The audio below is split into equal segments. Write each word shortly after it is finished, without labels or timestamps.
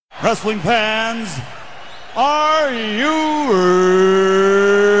Wrestling fans, are you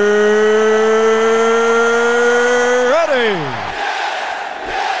ready?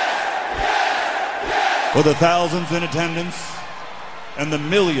 For the thousands in attendance and the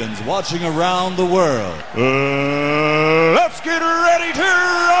millions watching around the world, let's get ready to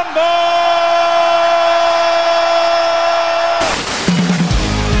rumble!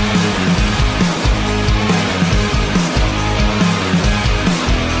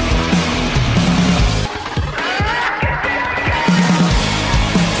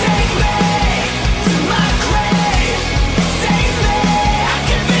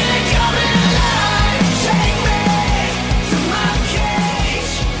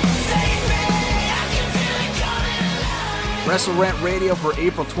 Wrestle Rant Radio for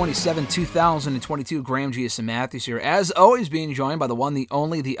April 27, 2022. Graham G.S. Matthews here, as always being joined by the one, the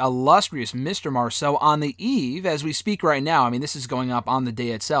only, the illustrious Mr. Marceau on the eve, as we speak right now. I mean, this is going up on the day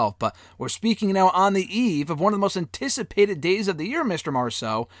itself, but we're speaking now on the eve of one of the most anticipated days of the year, Mr.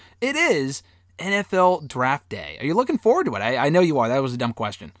 Marceau. It is NFL Draft Day. Are you looking forward to it? I know you are. That was a dumb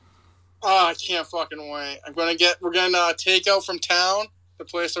question. Oh, I can't fucking wait. We're gonna take out from town, the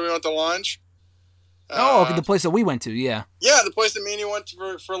place that we went to lunch. Okay, the place that we went to, yeah. Yeah, the place that me and you went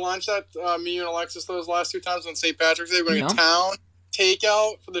to for lunch that me, you, and Alexis those last two times on St. Patrick's Day. We're going to get town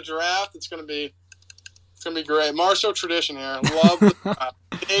takeout for the draft. It's going to be great. Marceau tradition here. Love the draft.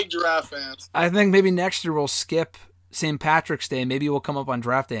 Big draft fans. I think maybe next year we'll skip St. Patrick's Day. Maybe we'll come up on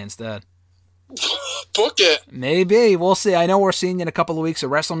draft day instead. Book it. Maybe. We'll see. I know we're seeing you in a couple of weeks at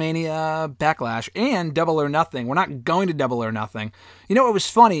WrestleMania Backlash and Double or Nothing. We're not going to Double or Nothing. You know, it was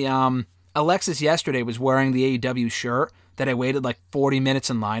funny. Alexis yesterday was wearing the AEW shirt that I waited like 40 minutes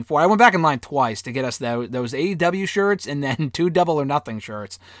in line for. I went back in line twice to get us those AEW shirts and then 2 Double or Nothing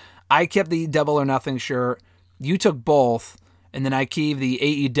shirts. I kept the Double or Nothing shirt. You took both. And then I gave the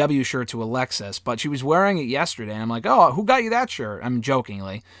AEW shirt to Alexis. But she was wearing it yesterday. And I'm like, oh, who got you that shirt? I'm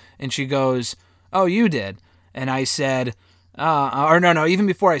jokingly. And she goes, oh, you did. And I said, no, even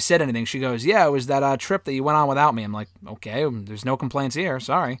before I said anything, she goes, yeah, it was that trip that you went on without me. I'm like, okay, there's no complaints here.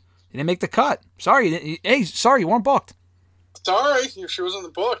 Sorry. You didn't make the cut. Sorry. Sorry, you weren't booked. Sorry, she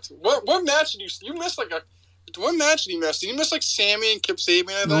wasn't booked. What match did you miss? What match did you miss? Did you miss like Sammy and Kip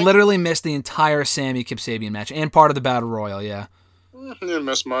Sabian, I think? Literally missed the entire Sammy Kip Sabian match and part of the Battle Royal, yeah. Didn't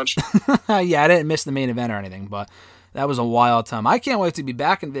miss much. Yeah, I didn't miss the main event or anything, but that was a wild time. I can't wait to be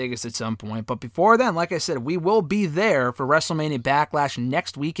back in Vegas at some point, but before then, like I said, we will be there for WrestleMania Backlash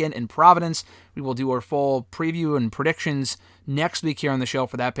next weekend in Providence. We will do our full preview and predictions next week here on the show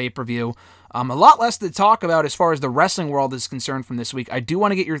for that pay-per-view. A lot less to talk about as far as the wrestling world is concerned from this week. I do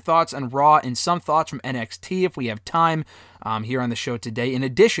want to get your thoughts on Raw and some thoughts from NXT if we have time here on the show today. In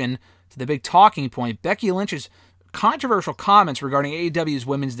addition to the big talking point, Becky Lynch's controversial comments regarding AEW's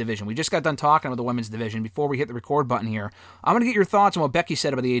women's division. We just got done talking about the women's division before we hit the record button here. I'm going to get your thoughts on what Becky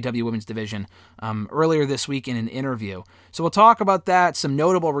said about the AEW women's division earlier this week in an interview. So we'll talk about that, some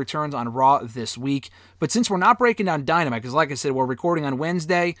notable returns on Raw this week. But since we're not breaking down Dynamite, because like I said, we're recording on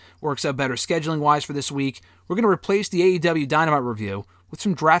Wednesday, works out better scheduling-wise for this week, we're going to replace the AEW Dynamite review with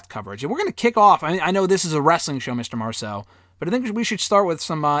some draft coverage. And we're going to kick off. I know this is a wrestling show, Mr. Marceau, but I think we should start with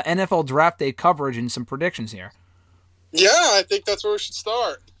some NFL Draft Day coverage and some predictions here. Yeah, I think that's where we should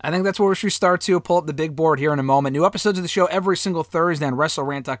start. I think that's where we should start, too. Pull up the big board here in a moment. New episodes of the show every single Thursday on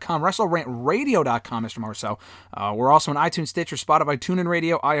WrestleRant.com, WrestleRantRadio.com, Mr. Marceau. We're also on iTunes, Stitcher, Spotify, TuneIn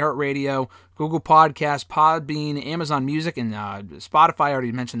Radio, iHeartRadio, Google Podcasts, Podbean, Amazon Music, and Spotify. I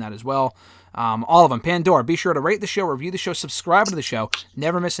already mentioned that as well. All of them. Pandora. Be sure to rate the show, review the show, subscribe to the show.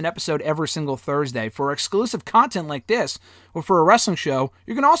 Never miss an episode every single Thursday. For exclusive content like this, or for a wrestling show,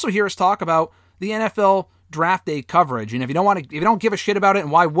 you can also hear us talk about the NFL Draft Day coverage. And if you don't give a shit about it, and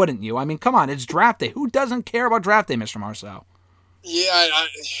why wouldn't you? I mean, come on, it's Draft Day. Who doesn't care about Draft Day, Mr. Marceau? Yeah,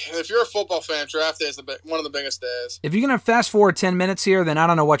 if you're a football fan, Draft Day is one of the biggest days. If you're going to fast forward 10 minutes here, then I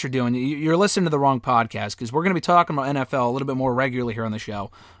don't know what you're doing. You're listening to the wrong podcast, because we're going to be talking about NFL a little bit more regularly here on the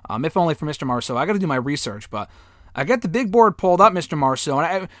show. If only for Mr. Marceau. I got to do my research, but I got the big board pulled up, Mr. Marceau,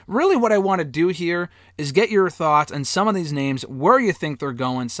 and really what I want to do here is get your thoughts on some of these names, where you think they're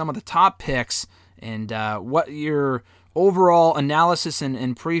going, some of the top picks, and what your overall analysis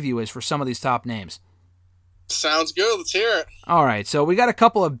and preview is for some of these top names. Sounds good. Let's hear it. All right, so we got a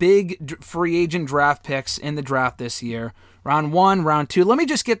couple of big free agent draft picks in the draft this year. Round 1, round 2. Let me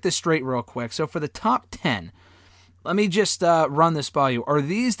just get this straight real quick. So for the top 10, let me just run this by you. Are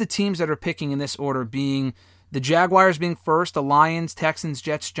these the teams that are picking in this order, being the Jaguars being first, the Lions, Texans,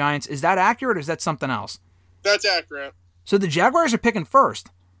 Jets, Giants? Is that accurate, or is that something else? That's accurate. So the Jaguars are picking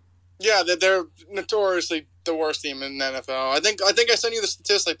first. Yeah, they're notoriously the worst team in the NFL. I think I sent you the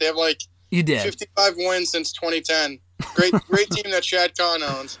statistic. They have like you did 55 wins since 2010. Great team that Shad Khan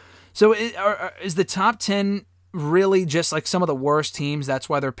owns. So is the top 10 really just like some of the worst teams? That's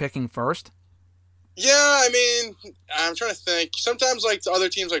why they're picking first? Yeah, I mean, I'm trying to think. Sometimes like the other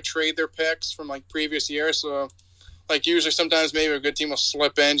teams like trade their picks from like previous years. So like usually sometimes maybe a good team will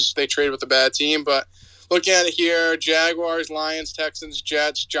slip in just they trade with a bad team. But looking at it here, Jaguars, Lions, Texans,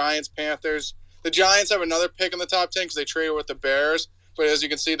 Jets, Giants, Panthers. The Giants have another pick in the top 10 because they traded with the Bears. But as you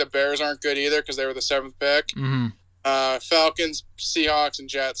can see, the Bears aren't good either because they were the 7th pick. Mm-hmm. Falcons, Seahawks, and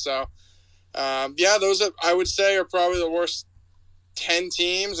Jets. So, yeah, those I would say are probably the worst 10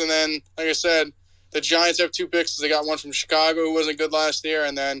 teams. And then, like I said, the Giants have 2 picks. They got one from Chicago who wasn't good last year,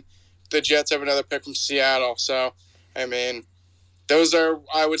 and then the Jets have another pick from Seattle. So, I mean, those are,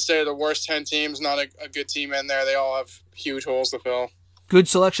 I would say, the worst 10 teams. Not a good team in there. They all have huge holes to fill. Good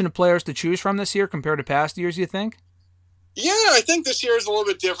selection of players to choose from this year compared to past years, you think? Yeah, I think this year is a little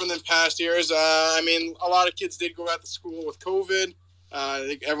bit different than past years. I mean, a lot of kids did go back to school with COVID. I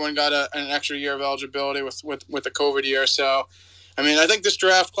think everyone got an extra year of eligibility with the COVID year. So, I mean, I think this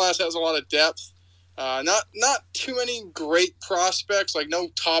draft class has a lot of depth. Not too many great prospects, like no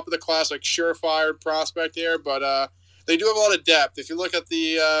top of the class, like surefire prospect here, but they do have a lot of depth. If you look at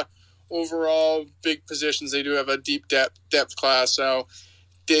the overall big positions, they do have a deep depth class. So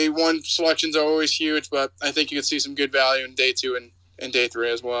day 1 selections are always huge, but I think you can see some good value in day 2 and day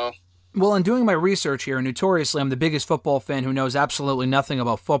 3 as well. Well, in doing my research here, notoriously, I'm the biggest football fan who knows absolutely nothing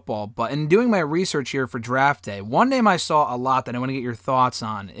about football, but in doing my research here for draft day, one name I saw a lot that I want to get your thoughts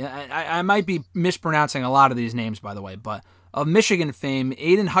on. I might be mispronouncing a lot of these names, by the way, but of Michigan fame,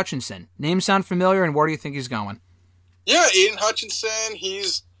 Aiden Hutchinson. Name sound familiar, and where do you think he's going? Yeah, Aiden Hutchinson,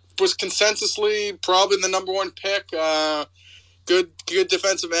 was consensusly probably the number 1 pick. Good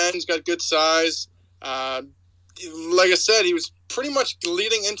defensive end. He's got good size. Like I said, he was pretty much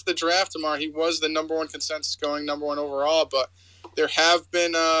leading into the draft tomorrow. He was the number 1 consensus going, number 1 overall. But there have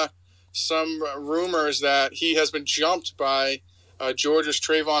been some rumors that he has been jumped by Georgia's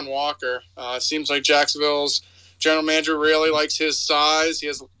Travon Walker. Seems like Jacksonville's general manager really likes his size. He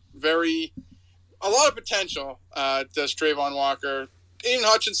has a lot of potential. Does Travon Walker? Aiden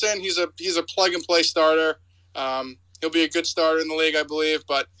Hutchinson, he's a plug and play starter. He'll be a good starter in the league, I believe.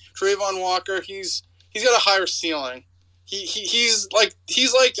 But Travon Walker, he's got a higher ceiling. He's like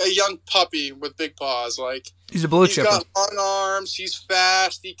a young puppy with big paws. Like he's a blue chipper. He's got long arms. He's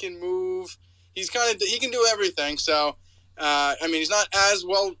fast. He can move. He can do everything. So, I mean, he's not as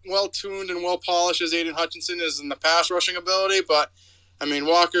well tuned and well polished as Aiden Hutchinson is in the pass rushing ability. But I mean,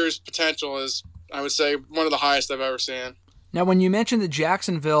 Walker's potential is, I would say, one of the highest I've ever seen. Now, when you mentioned the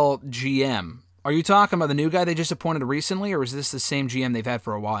Jacksonville GM, are you talking about the new guy they just appointed recently, or is this the same GM they've had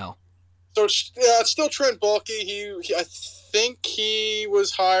for a while? So it's still Trent Baalke. I think he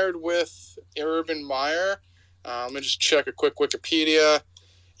was hired with Urban Meyer. Let me just check a quick Wikipedia.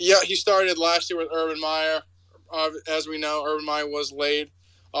 Yeah, he started last year with Urban Meyer. As we know, Urban Meyer was laid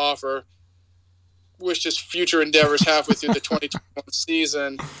off or wished his future endeavors halfway through the 2021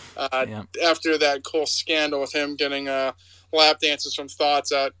 season after that whole scandal with him getting lap dances from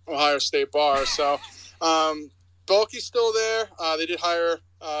Thoughts at Ohio State Bar. So Baalke's still there. They did hire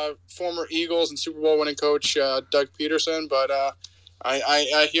former Eagles and Super Bowl winning coach Doug Peterson, but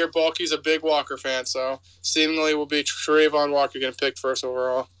I hear Baalke's a big Walker fan, so seemingly will be Travon Walker getting picked first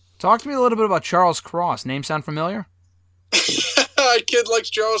overall. Talk to me a little bit about Charles Cross. Name sound familiar? Kid likes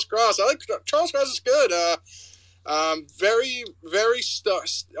Charles Cross. I like Charles Cross is good. Very, very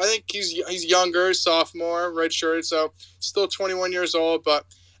I think he's younger, sophomore, redshirted, so still 21 years old. But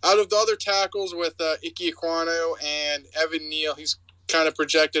out of the other tackles with Ike Ekwonu and Evan Neal, he's kind of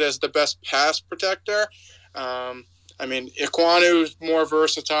projected as the best pass protector. I mean, Ekwonu is more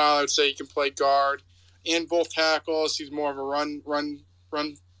versatile. I would say he can play guard and both tackles. He's more of a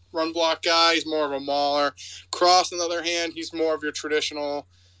run block guy. He's more of a mauler. Cross, on the other hand, he's more of your traditional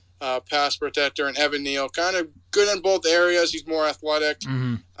pass protector. And Evan Neal, kind of good in both areas. He's more athletic.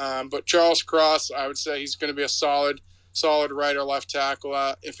 Mm-hmm. But Charles Cross, I would say he's going to be a solid right or left tackle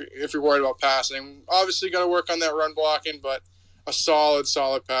if you're worried about passing. Obviously, got to work on that run blocking, but a solid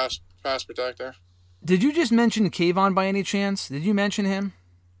pass protector. Did you just mention Kayvon by any chance? Did you mention him?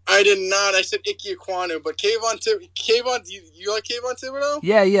 I did not. I said Ike Ekwonu, but Kayvon, you like Kayvon Thibodeau?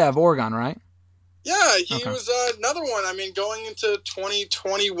 Yeah, of Oregon, right? Yeah, he was another one. I mean, going into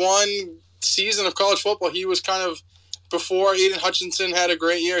 2021 season of college football, he was kind of, before Aiden Hutchinson had a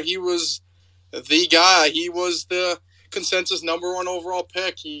great year, he was the guy. He was the consensus number 1 overall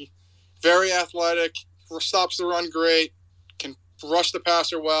pick. He very athletic, stops the run great, can rush the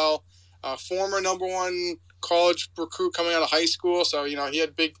passer well. former number one college recruit coming out of high school. So, he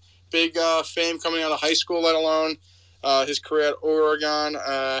had big fame coming out of high school, let alone his career at Oregon.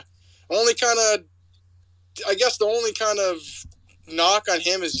 The only kind of knock on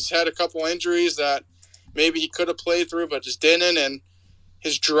him is he's had a couple injuries that maybe he could have played through but just didn't, and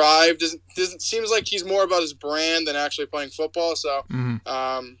his drive doesn't seems like he's more about his brand than actually playing football. So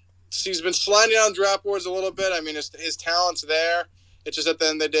he's been sliding down draft boards a little bit. I mean, his talent's there. It's just at the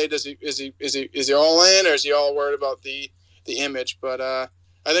end of the day, is he all in, or is he all worried about the image? But I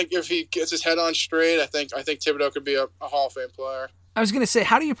think if he gets his head on straight, I think Thibodeau could be a Hall of Fame player. I was going to say,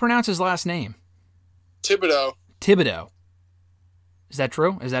 how do you pronounce his last name? Thibodeau. Is that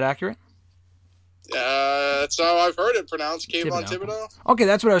true? Is that accurate? That's how I've heard it pronounced. Kayvon Thibodeau. Okay,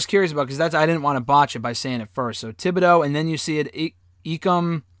 that's what I was curious about, because I didn't want to botch it by saying it first. So Thibodeau, and then you see it,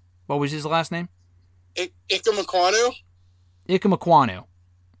 Ikem. What was his last name? Ikem Ekwonu. Ikem Ekwonu.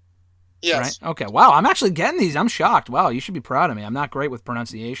 Yes. Right? Okay. Wow, I'm actually getting these. I'm shocked. Wow, you should be proud of me. I'm not great with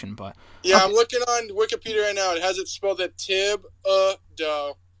pronunciation, but yeah, okay. I'm looking on Wikipedia right now. It has it spelled as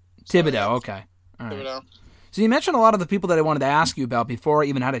Thibodeau. Thibodeau. Okay. All right. Thibodeau. So you mentioned a lot of the people that I wanted to ask you about before I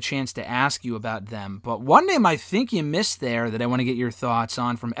even had a chance to ask you about them. But one name I think you missed there that I want to get your thoughts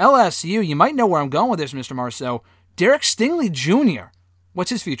on from LSU. You might know where I'm going with this, Mr. Marceau. Derek Stingley Jr. What's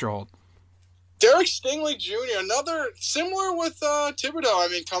his future hold? Derek Stingley Jr., another similar with Thibodeau. I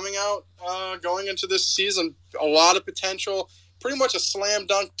mean, coming out, going into this season, a lot of potential. Pretty much a slam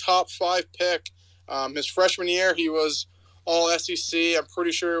dunk top 5 pick. His freshman year, he was all SEC. I'm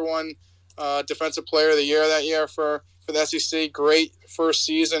pretty sure he won Defensive Player of the Year that year for the SEC. Great first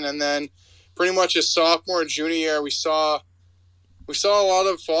season, and then pretty much his sophomore and junior year, we saw a lot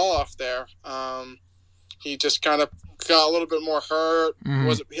of fall off there. He just kind of got a little bit more hurt.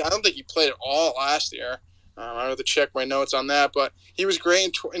 I don't think he played at all last year. I have to check my notes on that, but he was great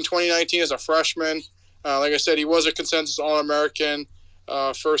in 2019 as a freshman. Like I said, he was a consensus All-American,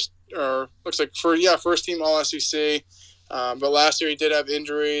 first team All-SEC. But last year he did have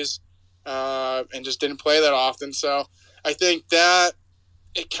injuries and just didn't play that often. So I think that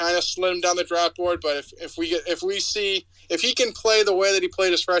it kind of slid him down the draft board. But if he can play the way that he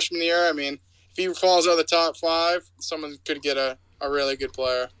played his freshman year, I mean, if he falls out of the top 5, someone could get a really good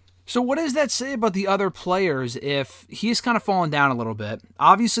player. So what does that say about the other players if he's kind of fallen down a little bit?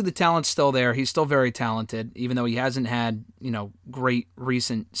 Obviously the talent's still there. He's still very talented, even though he hasn't had, great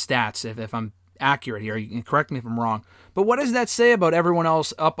recent stats, if I'm accurate here. You can correct me if I'm wrong. But what does that say about everyone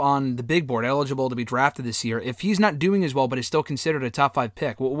else up on the big board, eligible to be drafted this year, if he's not doing as well but is still considered a top 5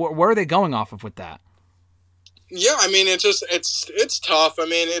 pick? Where are they going off of with that? Yeah, I mean, it's tough. I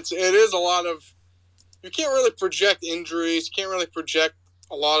mean, it is a lot of, you can't really project injuries. You can't really project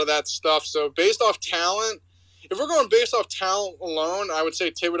a lot of that stuff. So based off talent, if we're going based off talent alone, I would say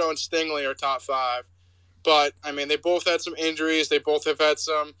Thibodeau and Stingley are top 5. But, I mean, they both had some injuries. They both have had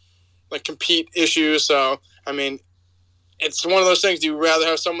some, compete issues. So, I mean, it's one of those things. Do you rather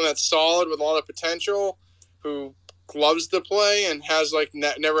have someone that's solid with a lot of potential, who loves to play and has,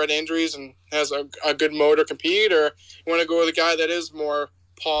 never had injuries and has a good motor to compete, or you want to go with a guy that is more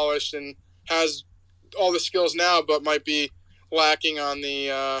polished and has all the skills now but might be lacking on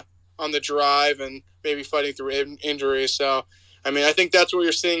the drive and maybe fighting through injuries? So, I mean, I think that's what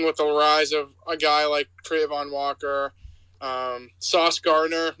you're seeing with the rise of a guy like Trayvon Walker. Sauce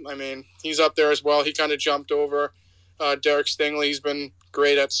Gardner, I mean, he's up there as well. He kind of jumped over Derek Stingley. He's been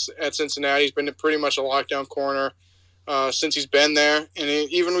great at Cincinnati. He's been pretty much a lockdown corner since he's been there. And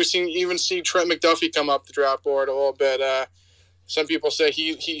we see Trent McDuffie come up the draft board a little bit. Some people say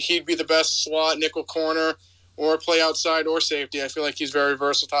he'd be the best slot nickel corner, or play outside or safety. I feel like he's very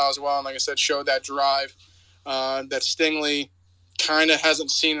versatile as well. And like I said, showed that drive that Stingley kind of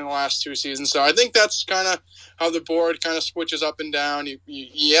hasn't seen in the last 2 seasons. So I think that's kind of how the board kind of switches up and down.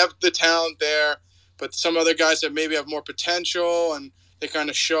 You have the talent there, but some other guys that maybe have more potential, and they kind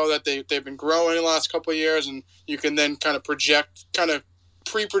of show that they've been growing in the last couple of years, and you can then kind of pre-project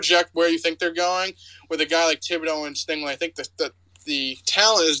where you think they're going. With a guy like Thibodeau and Stingley, I think that the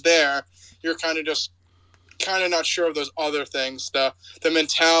talent is there. You're kind of not sure of those other things, the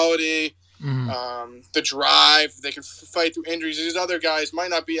mentality, the drive. They can fight through injuries. These other guys might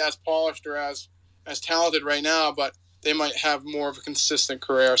not be as polished or as talented right now, but they might have more of a consistent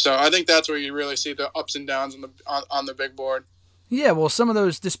career. So I think that's where you really see the ups and downs on the big board. Yeah, well,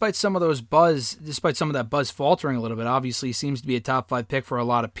 despite some of that buzz faltering a little bit, obviously he seems to be a top 5 pick for a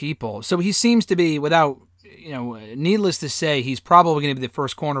lot of people. So he seems to be, without, needless to say, he's probably going to be the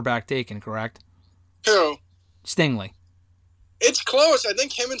first cornerback taken, correct? Who? Stingley. It's close. I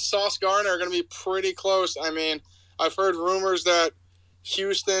think him and Sauce Gardner are going to be pretty close. I mean, I've heard rumors that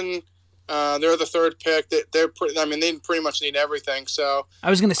Houston They're the third pick. They pretty much need everything. So I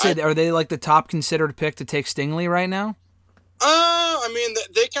was going to say, are they like the top considered pick to take Stingley right now?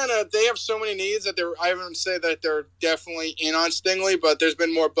 They have so many needs that I wouldn't say that they're definitely in on Stingley, but there's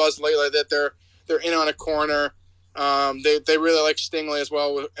been more buzz lately that they're in on a corner. They really like Stingley as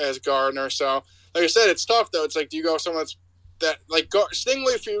well as Gardner. So like I said, it's tough though. It's like, do you go with someone that like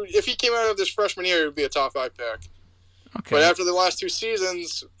Stingley? If he came out of this freshman year, he would be a top 5 pick. Okay. But after the last 2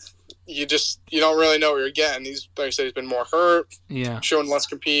 seasons, you don't really know what you're getting. Like I said, he's been more hurt. Yeah. Showing less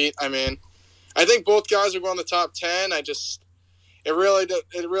compete. I mean, I think both guys are going the top 10. I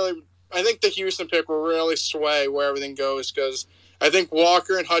think the Houston pick will really sway where everything goes, because I think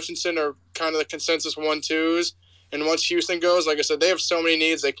Walker and Hutchinson are kind of the consensus 1-2s. And once Houston goes, like I said, they have so many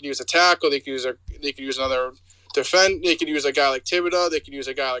needs. They could use a tackle. They could use another defend. They could use a guy like Thibodeau. They could use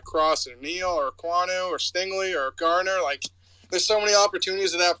a guy like Cross and Neal or Kwanu or Stingley or Gardner. Like, there's so many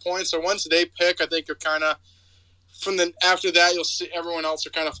opportunities at that point. So once they pick, I think you're kind of after that, you'll see everyone else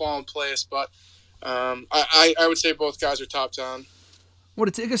are kind of fall in place. But I would say both guys are top 10. Well,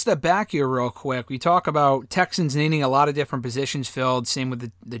 to take a step back here real quick, we talk about Texans needing a lot of different positions filled, same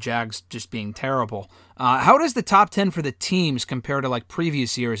with the Jags just being terrible. How does the top 10 for the teams compare to like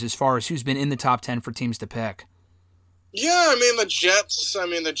previous years as far as who's been in the top 10 for teams to pick? Yeah, I mean, the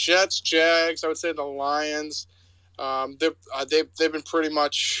Jets, Jags, I would say the Lions, they've been pretty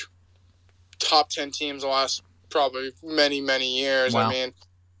much top 10 teams the last probably many, many years. Wow. I mean,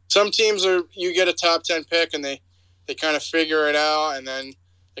 some teams you get a top 10 pick and they kind of figure it out, and then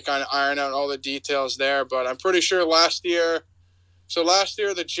they kind of iron out all the details there. But I'm pretty sure last year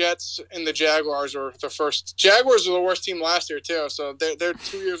the Jets and the Jaguars were the first. Jaguars were the worst team last year too, so they're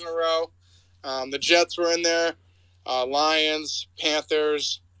 2 years in a row. The Jets were in there, Lions,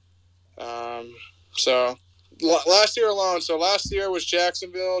 Panthers. So last year alone. So last year was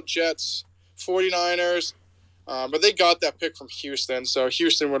Jacksonville, Jets, 49ers, but they got that pick from Houston, so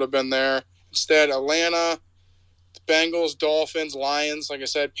Houston would have been there. Instead, Atlanta, Bengals, Dolphins, Lions, like I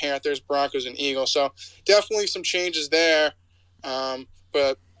said, Panthers, Broncos, and Eagles. So definitely some changes there.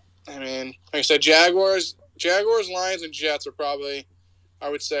 But, I mean, like I said, Jaguars, Lions, and Jets are probably, I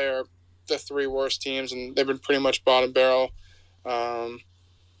would say, are the 3 worst teams, and they've been pretty much bottom barrel.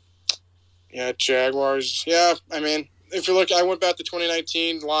 Jaguars. Yeah, I mean, if you look, I went back to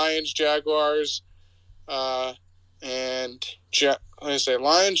 2019, Lions, Jaguars, Lions,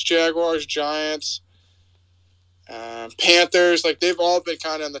 Jaguars, Giants, Panthers, like they've all been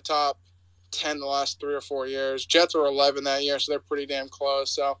kind of in the top 10 the last 3 or 4 years. Jets were 11 that year, so they're pretty damn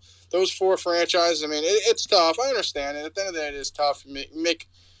close. So those 4 franchises, I mean, it's tough. I understand it. At the end of the day, it is tough. Make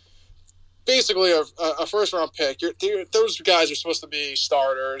basically a first-round pick. Those guys are supposed to be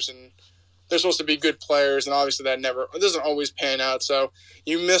starters, and they're supposed to be good players, and obviously it doesn't always pan out. So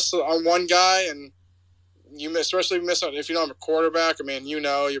you miss on one guy, and especially miss on if you don't have a quarterback. I mean, you're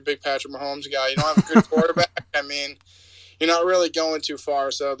a big Patrick Mahomes guy. You don't have a good quarterback. I mean, you're not really going too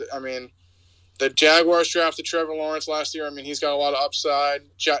far. So, I mean, the Jaguars drafted Trevor Lawrence last year. I mean, he's got a lot of upside.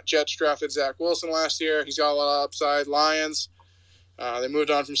 Jets drafted Zach Wilson last year. He's got a lot of upside. Lions, they moved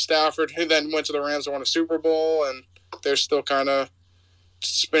on from Stafford, who then went to the Rams and won a Super Bowl, and they're still kind of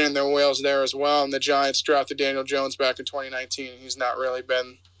spinning their wheels there as well. And the Giants drafted Daniel Jones back in 2019. He's not really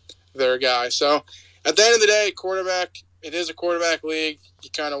been their guy. So, at the end of the day, quarterback, it is a quarterback league.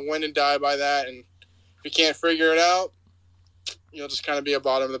 You kind of win and die by that, and if you can't figure it out, you'll just kind of be a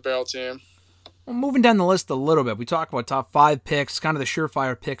bottom-of-the-barrel team. Well, moving down the list a little bit, we talked about top 5 picks, kind of the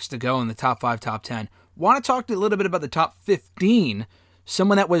surefire picks to go in the top 5, top 10. Want to talk a little bit about the top 15,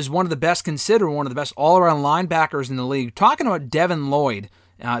 someone that was one of the best considered, one of the best all-around linebackers in the league. Talking about Devin Lloyd,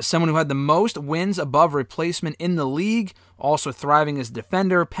 someone who had the most wins above replacement in the league, also thriving as a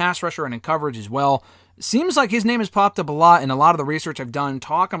defender, pass rusher, and in coverage as well. Seems like his name has popped up a lot in a lot of the research I've done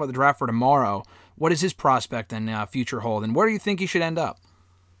talking about the draft for tomorrow. What is his prospect and future hold, and where do you think he should end up?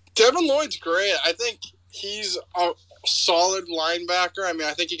 Devin Lloyd's great. I think he's a solid linebacker. I mean,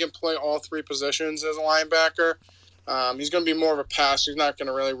 I think he can play all 3 positions as a linebacker. He's going to be more of a passer. He's not going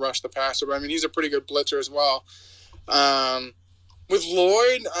to really rush the passer, but I mean, he's a pretty good blitzer as well. With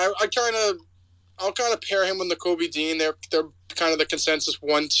Lloyd, I'll kind of pair him with Nakobe Dean. They're kind of the consensus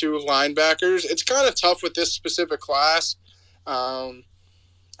 1-2 linebackers. It's kind of tough with this specific class. I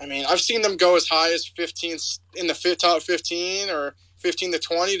mean, I've seen them go as high as 15 in the top 15 or 15 to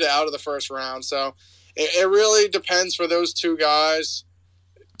 20 to out of the first round. So it really depends for those 2 guys,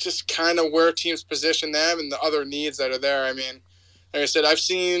 just kind of where teams position them and the other needs that are there. I mean, like I said, I've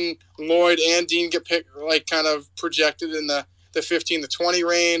seen Lloyd and Dean get picked, like kind of projected in the 15 to 20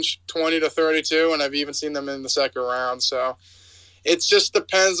 range, 20 to 32, and I've even seen them in the second round. So it just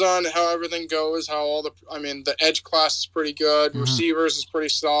depends on how everything goes. The edge class is pretty good. Mm-hmm. Receivers is pretty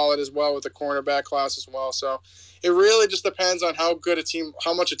solid as well with the cornerback class as well. So it really just depends on how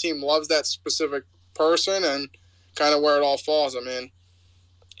much a team loves that specific person and kind of where it all falls. I mean,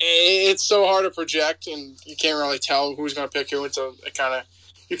 it's so hard to project, and you can't really tell who's going to pick who until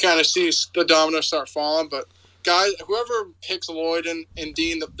you kind of see the dominoes start falling. But guys, whoever picks Lloyd and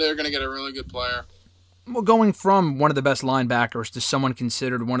Dean, they're going to get a really good player. Well, going from one of the best linebackers to someone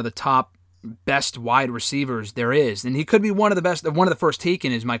considered one of the top best wide receivers there is, and he could be one of the best, one of the first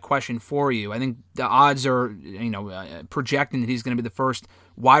taken is my question for you. I think the odds are, projecting that he's going to be the first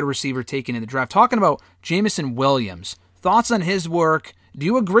wide receiver taken in the draft. Talking about Jameson Williams, thoughts on his work? Do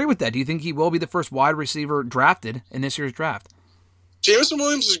you agree with that? Do you think he will be the first wide receiver drafted in this year's draft? Jameson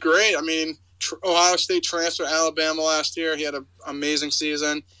Williams is great. I mean, Ohio State transfer Alabama last year. He had an amazing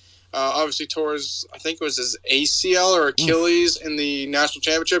season. Obviously tore his ACL or Achilles in the national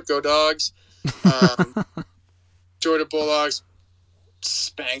championship. Go Dogs. Georgia Bulldogs.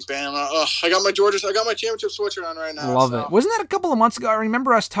 Spanked Bama. I got my championship sweatshirt on right now. Love it. Wasn't that a couple of months ago? I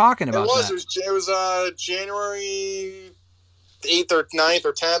remember us talking about that. It was January 8th or 9th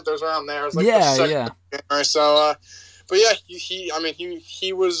or 10th. It was around there. It was January. So, but yeah,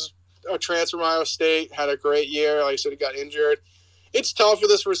 he was a transfer from Iowa State. Had a great year. Like I said, he got injured. It's tough for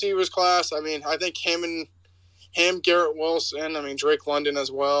this receivers class. I mean, I think him, Garrett Wilson, Drake London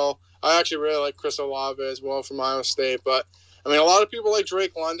as well. I actually really like Chris Olave as well from Iowa State. But, a lot of people like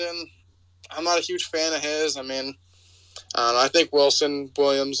Drake London. I'm not a huge fan of his. I think Wilson,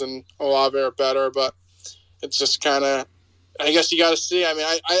 Williams, and Olave are better. But it's just kind of, I guess you got to see. I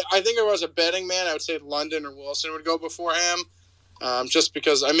think if I was a betting man, I would say London or Wilson would go before him. Just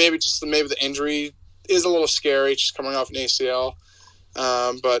because maybe the injury is a little scary, just coming off an ACL.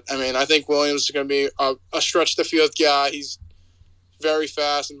 But I think Williams is going to be a stretch the field guy. He's very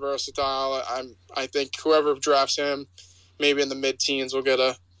fast and versatile. I think whoever drafts him, maybe in the mid-teens, will get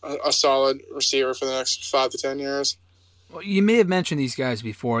a solid receiver for the next 5 to 10 years. Well, you may have mentioned these guys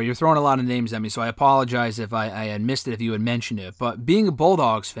before. You're throwing a lot of names at me, so I apologize if I had missed it if you had mentioned it. But being a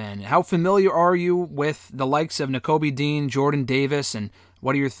Bulldogs fan, how familiar are you with the likes of Nakobe Dean, Jordan Davis, and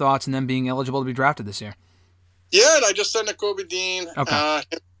what are your thoughts on them being eligible to be drafted this year? Yeah, and I just said Nakobe Dean. Okay.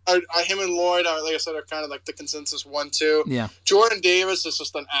 Him and Lloyd, like I said, are kind of like the consensus 1-2. Yeah. Jordan Davis is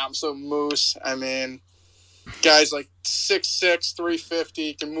just an absolute moose. Guy's like 6'6",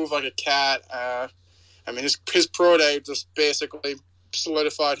 350, can move like a cat. His pro day just basically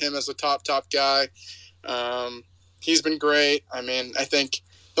solidified him as the top guy. He's been great. I think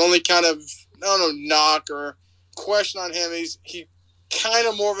the only kind of, knock or question on him, he kind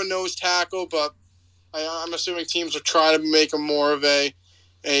of more of a nose tackle, but I'm assuming teams will try to make him more of a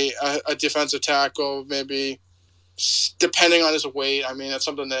defensive tackle, maybe depending on his weight. That's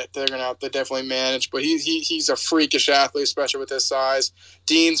something that they're going to have to definitely manage. But he's a freakish athlete, especially with his size.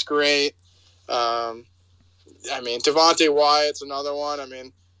 Dean's great. Devontae Wyatt's another one.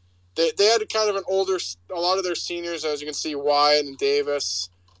 They had kind of a lot of their seniors, as you can see, Wyatt and Davis.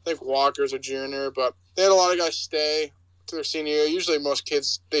 I think Walker's a junior, but they had a lot of guys stay to their senior year. Usually most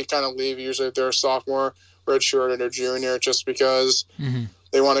kids, they kind of leave usually if they're a sophomore, redshirted, or junior, just because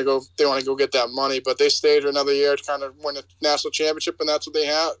they want to go get that money. But they stayed for another year to kind of win a national championship, and that's what they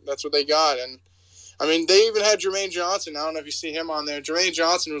have. That's what they got. And they even had Jermaine Johnson. I don't know if you see him on there. Jermaine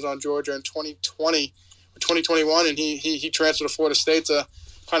Johnson was on Georgia in 2020 or 2021, and he transferred to Florida State to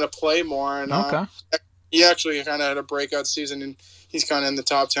kind of play more. And he actually kind of had a breakout season, and he's kind of in the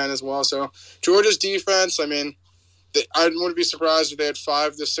top 10 as well. So Georgia's defense, I wouldn't be surprised if they had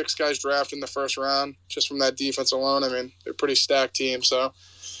 5 to 6 guys drafted in the first round just from that defense alone. They're a pretty stacked team, so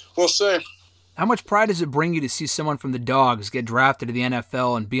we'll see. How much pride does it bring you to see someone from the Dogs get drafted to the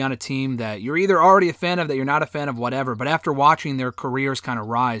NFL and be on a team that you're either already a fan of, that you're not a fan of, whatever, but after watching their careers kind of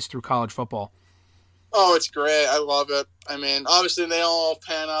rise through college football? Oh, it's great. I love it. Obviously they all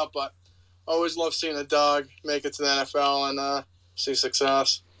pan out, but I always love seeing a Dog make it to the NFL and see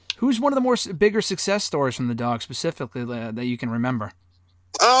success. Who's one of the bigger success stories from the Dogs specifically that you can remember?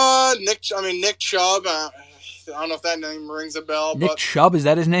 Nick Chubb. I don't know if that name rings a bell. Nick Chubb, is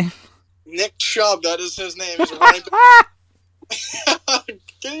that his name? Nick Chubb, that is his name. He's a running back.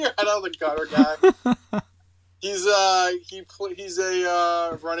 Get your head out of the gutter, guy. He's a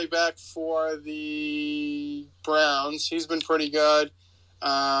running back for the Browns. He's been pretty good.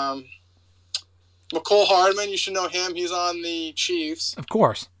 McCole Hardman, you should know him. He's on the Chiefs. Of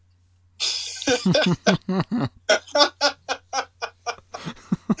course.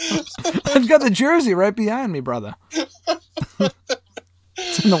 I've got the jersey right behind me, brother.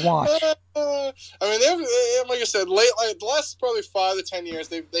 It's in the watch. like I said, the last probably 5 to 10 years,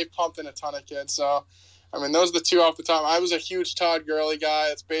 they've pumped in a ton of kids. So, I mean, those are the two off the top. I was a huge Todd Gurley guy.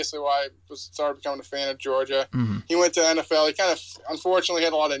 That's basically why I started becoming a fan of Georgia. Mm-hmm. He went to NFL. He kind of, unfortunately,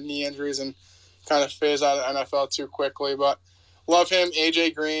 had a lot of knee injuries and kind of phased out of NFL too quickly. But love him.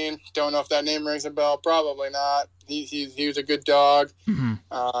 AJ Green. Don't know if that name rings a bell. Probably not. He was a good dog.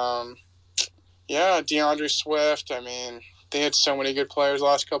 Mm-hmm. DeAndre Swift. I mean, they had so many good players the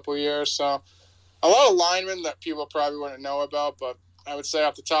last couple of years. So a lot of linemen that people probably wouldn't know about, but I would say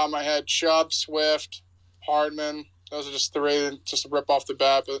off the top of my head, Chubb, Swift, Hardman. Those are just three, just to rip off the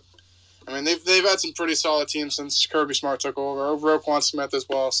bat. But I mean, they've had some pretty solid teams since Kirby Smart took over. Roquan Smith as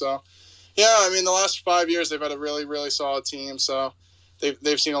well. So yeah, I mean, the last 5 years they've had a really, really solid team. So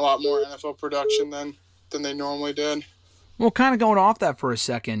they've seen a lot more NFL production than they normally did. Well, kind of going off that for a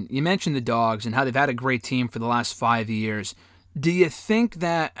second, you mentioned the Dogs and how they've had a great team for the last 5 years. Do you think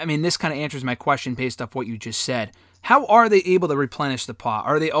that, I mean, this kind of answers my question based off what you just said. How are they able to replenish the pot?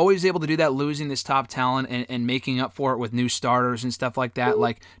 Are they always able to do that, losing this top talent and making up for it with new starters and stuff like that?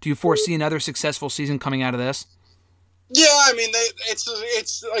 Like, do you foresee another successful season coming out of this? Yeah, I mean,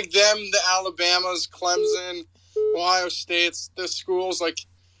 it's like them, the Alabamas, Clemson, Ohio States, the schools, like,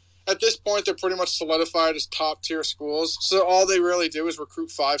 at this point, they're pretty much solidified as top-tier schools. So all they really do is recruit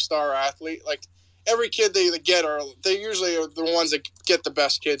 5-star athlete. Like, every kid they get they usually are the ones that get the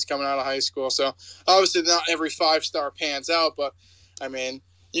best kids coming out of high school. So obviously not every 5-star pans out, but I mean,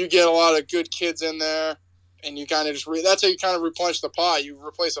 you get a lot of good kids in there, and you kind of just that's how you kind of replenish the pot. You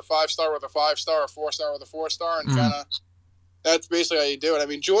replace a 5-star with a 5-star, a 4-star with a 4-star, and kind of that's basically how you do it. I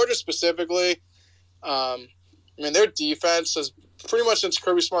mean, Georgia specifically, I mean, their defense has pretty much since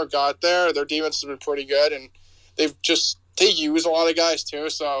Kirby Smart got there, their defense has been pretty good, and they use a lot of guys too.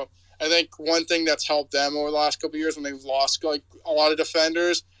 So I think one thing that's helped them over the last couple of years when they've lost like a lot of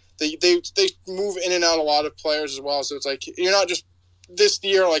defenders, they move in and out a lot of players as well. So it's like you're not just this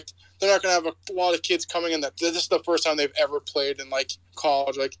year, like they're not going to have a lot of kids coming in that this is the first time they've ever played in like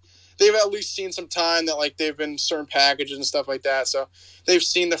college. Like they've at least seen some time that like they've been certain packages and stuff like that. So they've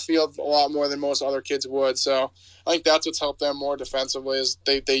seen the field a lot more than most other kids would. So I think that's what's helped them more defensively is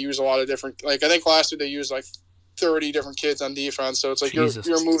they use a lot of different, like I think last year they used like 30 different kids on defense. So it's like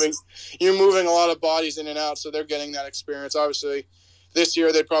you're moving a lot of bodies in and out. So they're getting that experience. Obviously this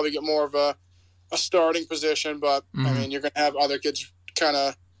year they'd probably get more of a starting position, but I mean, you're going to have other kids kind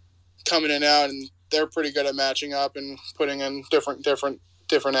of coming in and out, and they're pretty good at matching up and putting in different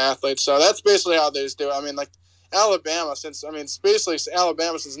athletes. So that's basically how they just do it. I mean, like Alabama, since Nick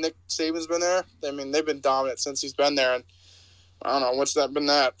Saban's been there, I mean, they've been dominant since he's been there. And I don't know, what's that been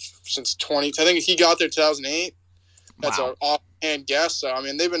since 20, I think he got there 2008. That's an offhand guess. So, I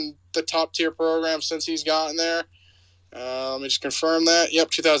mean, they've been the top tier program since he's gotten there. Let me just confirm that.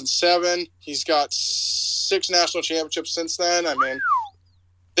 Yep, 2007. He's got 6 national championships since then. I mean,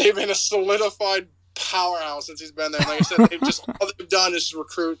 they've been a solidified powerhouse since he's been there. Like I said, all they've done is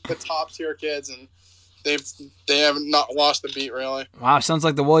recruit the top tier kids, and they haven't not lost the beat really. Wow, sounds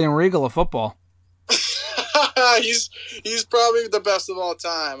like the William Regal of football. He's probably the best of all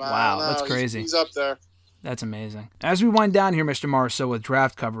time. Wow, that's crazy. He's up there. That's amazing. As we wind down here, Mr. Marceau, with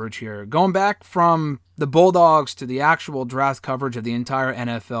draft coverage here, going back from the Bulldogs to the actual draft coverage of the entire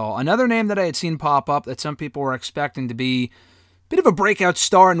NFL, another name that I had seen pop up that some people were expecting to be a bit of a breakout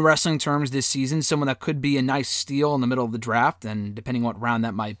star in wrestling terms this season, someone that could be a nice steal in the middle of the draft, and depending what round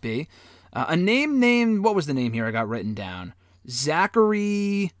that might be. A name named, what was the name here I got written down?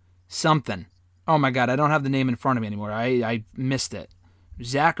 Zachary something. Oh my God, I don't have the name in front of me anymore. I missed it.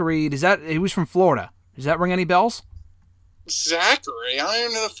 Zachary, he was from Florida. Does that ring any bells? Zachary? I don't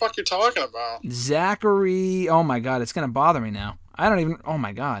even know the fuck you're talking about. Zachary, oh my God, it's going to bother me now. Oh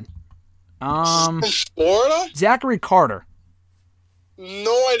my God. From Florida? Zachary Carter.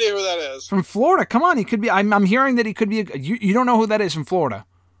 No idea who that is. From Florida, come on, he could be, I'm hearing that he could be, you don't know who that is from Florida?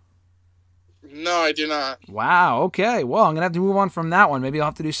 No, I do not. Wow, okay, well, I'm going to have to move on from that one. Maybe I'll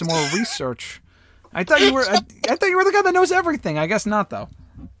have to do some more research. I thought you were the guy that knows everything. I guess not, though.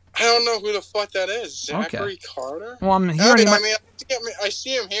 I don't know who the fuck that is. Zachary Carter? Well, I'm hearing I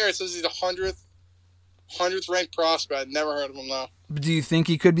see him here. It says he's the 100th ranked prospect. Never heard of him, though. Do you think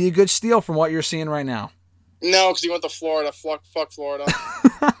he could be a good steal from what you're seeing right now? No, because he went to Florida. Fuck Florida.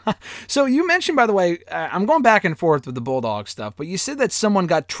 So you mentioned, by the way, I'm going back and forth with the Bulldog stuff, but you said that someone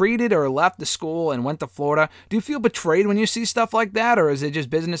got traded or left the school and went to Florida. Do you feel betrayed when you see stuff like that, or is it just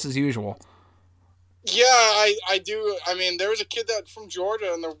business as usual? Yeah, I do. I mean, there was a kid from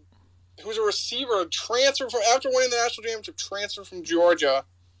Georgia, and who was a receiver, after winning the national championship, transferred from Georgia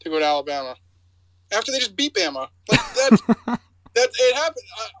to go to Alabama. After they just beat Bama. Like, That it happened.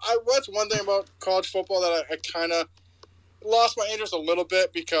 That's one thing about college football that I kind of lost my interest a little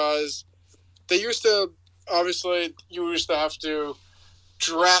bit, because they used to, obviously, you used to have to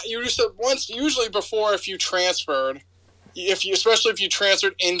draft. You used to usually before, if you transferred, especially if you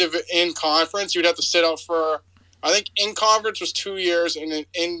transferred in conference, you'd have to sit out for, I think in conference was 2 years and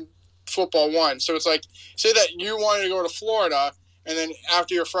in football 1. So it's like, say that you wanted to go to Florida, and then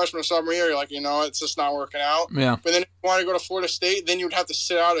after your freshman or sophomore year, you're like, it's just not working out. Yeah. But then if you want to go to Florida State, then you'd have to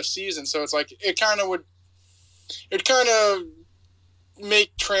sit out a season. So it's like, it kind of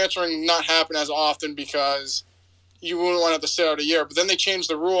make transferring not happen as often, because you wouldn't want to have to sit out a year. But then they changed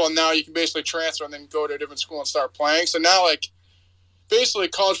the rule, and now you can basically transfer and then go to a different school and start playing. So now, like, basically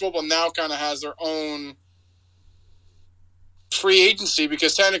college football now kind of has their own free agency,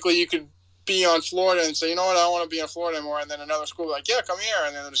 because technically you could be on Florida and say, you know what, I don't want to be on Florida anymore, and then another school will be like, yeah, come here,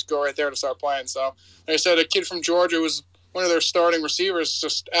 and then they'll just go right there to start playing. So, like I said, a kid from Georgia was one of their starting receivers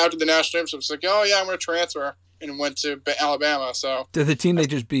just after the national championship. It's like, oh, yeah, I'm going to transfer, and went to Alabama. So To the team they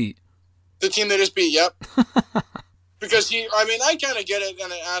just beat. The team they just beat, yep. Because I kind of get it in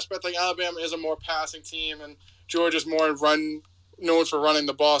an aspect, like Alabama is a more passing team, and Georgia's more known for running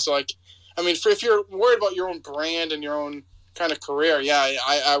the ball. So, like, if you're worried about your own brand and your own kind of career, yeah,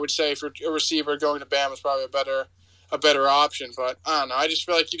 I would say for a receiver, going to Bama is probably a better option. But I don't know. I just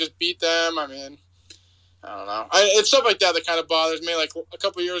feel like you just beat them. I don't know. It's stuff like that kind of bothers me. Like a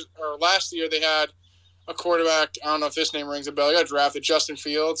couple of years, or last year, they had a quarterback. I don't know if this name rings a bell. He got drafted, Justin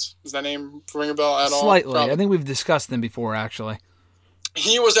Fields. Does that name ring a bell at all? Slightly. Probably. I think we've discussed them before, actually.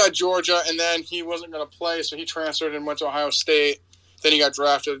 He was at Georgia, and then he wasn't going to play, so he transferred and went to Ohio State. Then he got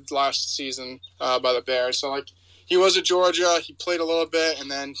drafted last season by the Bears. So, like, he was at Georgia. He played a little bit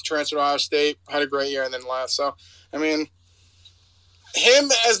and then transferred to Ohio State, had a great year, and then left. So, him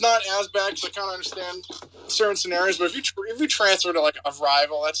as not as bad, because I kind of understand certain scenarios. But if you transfer to, like, a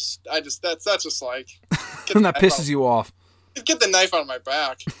rival, that's just like and that pisses you off. Get the knife out of my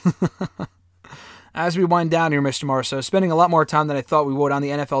back. As we wind down here, Mr. Marceau, spending a lot more time than I thought we would on the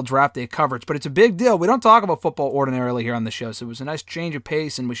NFL Draft Day coverage, but it's a big deal. We don't talk about football ordinarily here on the show, so it was a nice change of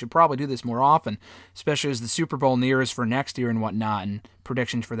pace, and we should probably do this more often, especially as the Super Bowl nears for next year and whatnot, and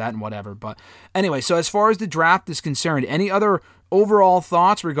predictions for that and whatever. But anyway, so as far as the draft is concerned, any other overall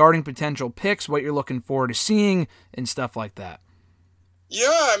thoughts regarding potential picks, what you're looking forward to seeing, and stuff like that? Yeah,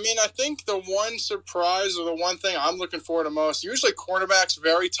 I think the one surprise, or the one thing I'm looking forward to most, usually quarterbacks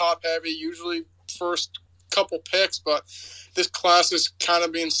very top-heavy, usually first couple picks, but this class is kind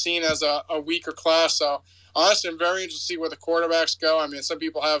of being seen as a weaker class. So honestly, I'm very interested to see where the quarterbacks go. Some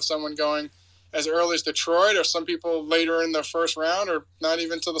people have someone going as early as Detroit, or some people later in the first round, or not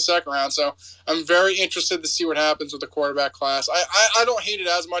even to the second round. So I'm very interested to see what happens with the quarterback class. I don't hate it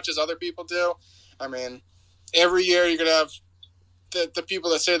as much as other people do. Every year you're going to have the people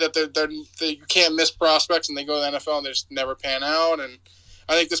that say that they you can't miss prospects, and they go to the NFL and they just never pan out. And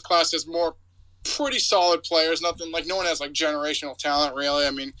I think this class has more pretty solid players. Nothing like, no one has like generational talent really.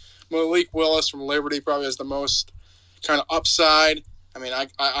 Malik Willis from Liberty probably has the most kind of upside.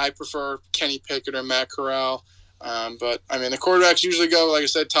 I prefer Kenny Pickett or Matt Corral. But the quarterbacks usually go, like I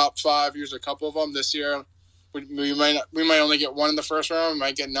said, top 5. Usually a couple of them. This year we might only get one in the first round. We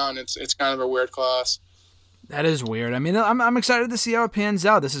might get none. It's kind of a weird class. That is weird. I'm excited to see how it pans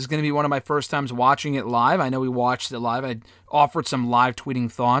out. This is going to be one of my first times watching it live. I know we watched it live. I offered some live tweeting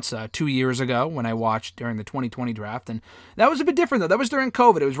thoughts 2 years ago when I watched during the 2020 draft, and that was a bit different, though. That was during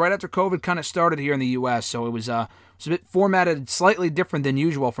COVID. It was right after COVID kind of started here in the U.S., so it was a bit formatted slightly different than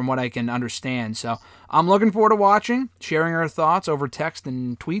usual from what I can understand. So I'm looking forward to watching, sharing our thoughts over text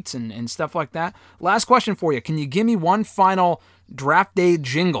and tweets and stuff like that. Last question for you. Can you give me one final draft day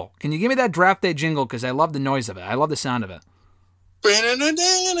jingle? Can you give me that draft day jingle? Because I love the noise of it. I love the sound of it. I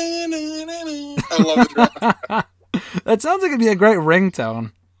love the draft. That sounds like it'd be a great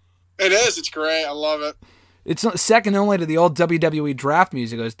ringtone. It is. It's great. I love it. It's second only to the old WWE draft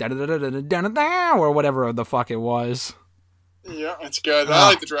music. It goes da-da-da-da-da-da-da, or whatever the fuck it was. Yeah, it's good. I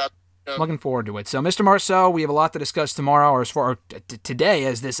like the draft. I'm looking forward to it. So, Mr. Marceau, we have a lot to discuss tomorrow, or as far today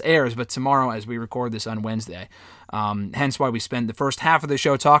as this airs, but tomorrow as we record this on Wednesday. Hence why we spend the first half of the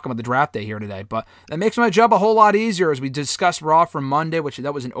show talking about the draft day here today. But that makes my job a whole lot easier as we discuss Raw from Monday, which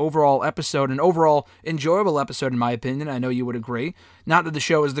that was an overall episode, an overall enjoyable episode in my opinion. I know you would agree. Not that the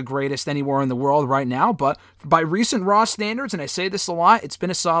show is the greatest anywhere in the world right now, but by recent Raw standards, and I say this a lot, it's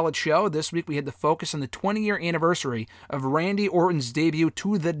been a solid show. This week we had to focus on the 20-year anniversary of Randy Orton's debut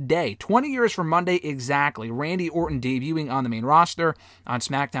to the day. 20 years from Monday exactly. Randy Orton debuting on the main roster, on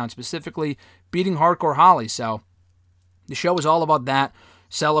SmackDown specifically, beating Hardcore Holly. So the show is all about that,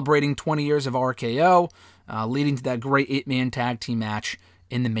 celebrating 20 years of RKO. leading to that great 8-man tag team match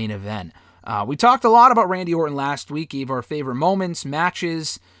in the main event. We talked a lot about Randy Orton last week, gave our favorite moments,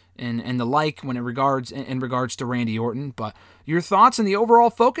 matches, and the like in regards to Randy Orton. But your thoughts on the overall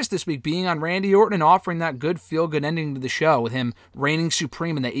focus this week being on Randy Orton and offering that good feel-good ending to the show with him reigning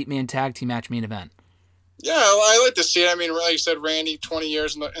supreme in the 8-man tag team match main event? Yeah, I like to see it. I mean, like you said, Randy, 20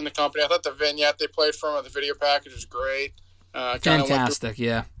 years in the company. I thought the vignette they played for him, the video package was great. Fantastic,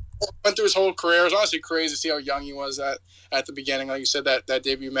 went through his whole career. It was honestly crazy to see how young he was at the beginning. Like you said, that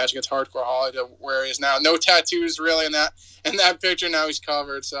debut match against Hardcore Holly to where he is now. No tattoos really in that picture. Now he's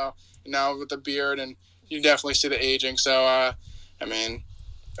covered. So now with the beard, and you definitely see the aging. So I mean,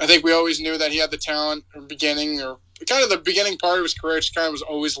 I think we always knew that he had the talent from beginning, or kind of the beginning part of his career. Just kind of was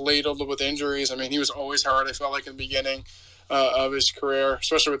always ladled with injuries. I mean, he was always hurt. I felt like in the beginning of his career,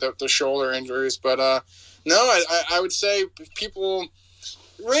 especially with the shoulder injuries. But no, I would say people.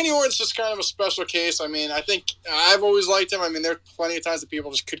 Randy Orton's just kind of a special case. I mean, I think I've always liked him. I mean, there are plenty of times that people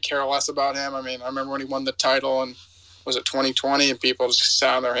just could care less about him. I mean, I remember when he won the title in, was it 2020, and people just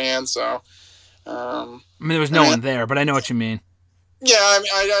sat on their hands. So, I mean, there was no one there, but I know what you mean. Yeah, I mean,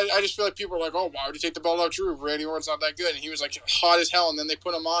 I just feel like people are like, oh, why would you take the belt out Drew? Randy Orton's not that good. And he was like hot as hell, and then they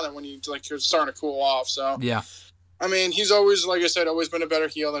put him on it when he was starting to cool off. So, yeah. I mean, he's always, like I said, always been a better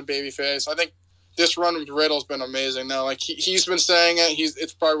heel than babyface. I think this run with Riddle's been amazing. Now, like he's been saying it.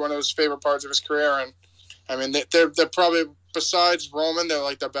 It's probably one of his favorite parts of his career. And I mean, they're probably, besides Roman, they're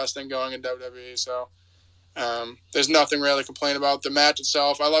like the best thing going in WWE. So there's nothing really to complain about. The match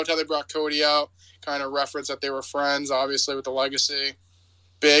itself, I loved how they brought Cody out. Kind of reference that they were friends, obviously with the Legacy.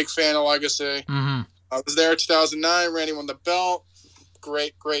 Big fan of Legacy. Mm-hmm. I was there in 2009. Randy won the belt.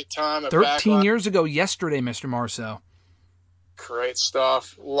 Great time. 13 years ago yesterday, Mr. Marceau. Great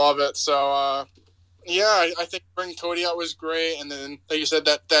stuff. Love it. So. Yeah, I think bringing Cody out was great, and then like you said,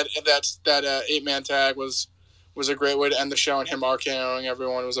 that 8-man tag was a great way to end the show, and him RKOing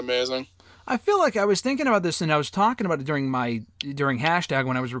everyone was amazing. I feel like I was thinking about this, and I was talking about it during hashtag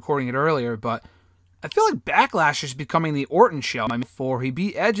when I was recording it earlier, but I feel like Backlash is becoming the Orton show. I mean, before he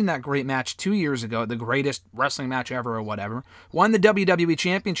beat Edge in that great match 2 years ago, the greatest wrestling match ever or whatever, won the WWE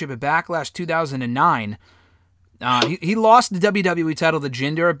Championship at Backlash 2009. He lost the WWE title to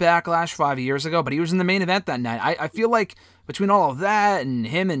Jinder at Backlash 5 years ago, but he was in the main event that night. I feel like between all of that and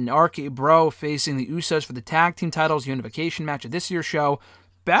him and RK Bro facing the Usos for the tag team titles unification match at this year's show,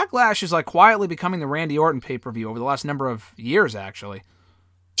 Backlash is like quietly becoming the Randy Orton pay-per-view over the last number of years, actually.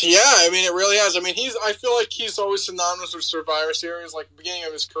 Yeah, I mean, it really has. I mean, I feel like he's always synonymous with Survivor Series. Like, beginning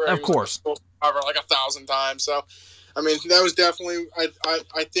of his career, of course, he was Survivor like 1,000 times. So, I mean, that was definitely,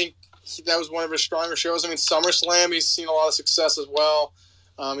 I think, that was one of his stronger shows. I mean, SummerSlam, he's seen a lot of success as well.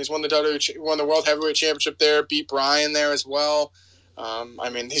 He's won the World Heavyweight Championship there, beat Bryan there as well. I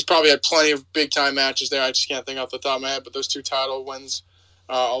mean, he's probably had plenty of big-time matches there. I just can't think off the top of my head, but those 2 title wins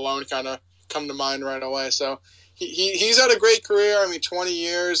alone kind of come to mind right away. So he's had a great career. I mean, 20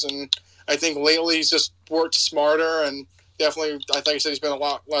 years, and I think lately he's just worked smarter, and definitely, I think I said he's been a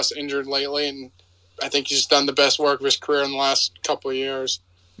lot less injured lately, and I think he's done the best work of his career in the last couple of years.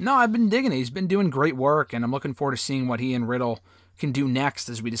 No, I've been digging it. He's been doing great work, and I'm looking forward to seeing what he and Riddle can do next,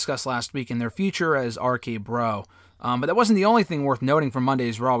 as we discussed last week, in their future as RK Bro. But that wasn't the only thing worth noting from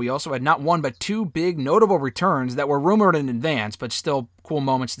Monday's Raw. We also had not one but 2 big notable returns that were rumored in advance, but still cool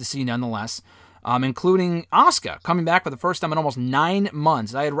moments to see nonetheless, including Asuka coming back for the first time in almost 9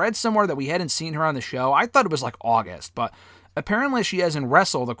 months. I had read somewhere that we hadn't seen her on the show. I thought it was like August, but apparently she hasn't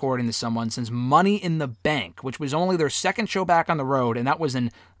wrestled, according to someone, since Money in the Bank, which was only their second show back on the road, and that was in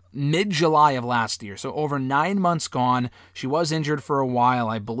mid-July of last year. So over 9 months gone. She was injured for a while.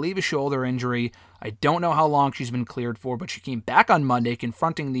 I believe a shoulder injury. I don't know how long she's been cleared for, but she came back on Monday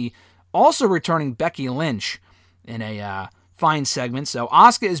confronting the also returning Becky Lynch in a fine segment. So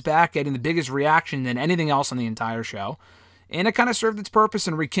Asuka is back, getting the biggest reaction than anything else on the entire show. And it kind of served its purpose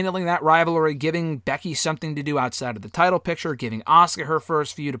in rekindling that rivalry, giving Becky something to do outside of the title picture, giving Asuka her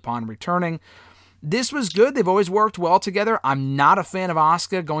first feud upon returning. This was good. They've always worked well together. I'm not a fan of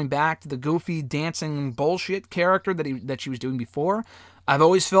Asuka going back to the goofy dancing bullshit character that she was doing before. I've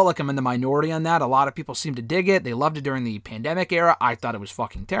always felt like I'm in the minority on that. A lot of people seem to dig it. They loved it during the pandemic era. I thought it was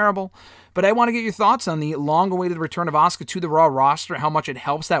fucking terrible. But I want to get your thoughts on the long-awaited return of Asuka to the Raw roster, how much it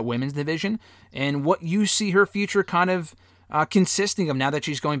helps that women's division, and what you see her future kind of consisting of now that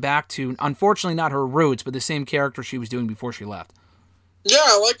she's going back to, unfortunately not her roots, but the same character she was doing before she left. Yeah,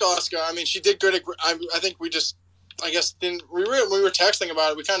 I like Asuka. I mean, she did good. I think we just I guess when we were texting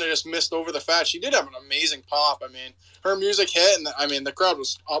about it, we kind of just missed over the fact she did have an amazing pop. I mean, her music hit, and I mean, the crowd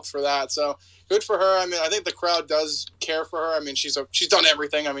was up for that. So good for her. I mean, I think the crowd does care for her. I mean, she's done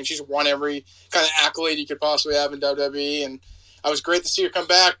everything. I mean, she's won every kind of accolade you could possibly have in WWE, and I was great to see her come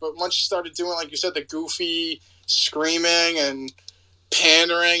back. But once she started doing, like you said, the goofy screaming and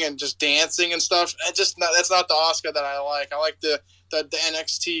pandering and just dancing and stuff, that's not the Asuka that I like. I like the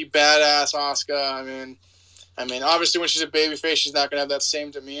NXT badass Asuka. I mean, obviously when she's a babyface, she's not going to have that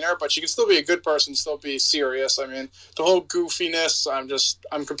same demeanor, but she can still be a good person, still be serious. I mean, the whole goofiness,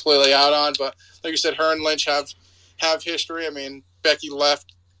 I'm completely out on. But like you said, her and Lynch have history. I mean, Becky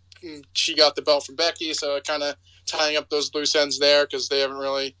left, she got the belt from Becky, so it kind of tying up those loose ends there because they haven't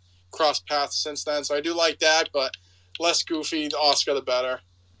really crossed paths since then. So I do like that, but less goofy, the Asuka the better.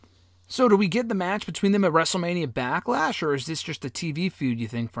 So do we get the match between them at WrestleMania Backlash, or is this just a TV feud, you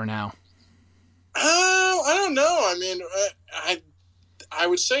think, for now? I don't know. I mean, I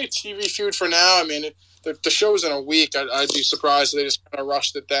would say TV feud for now. I mean, the show's in a week. I'd be surprised if they just kind of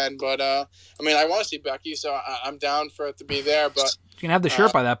rushed it then. But, I mean, I want to see Becky, so I'm down for it to be there. But you can have the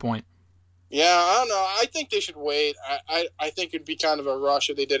shirt by that point. Yeah, I don't know. I think they should wait. I think it'd be kind of a rush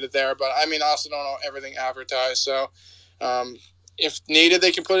if they did it there. But, I mean, I also don't know everything advertised. So, if needed,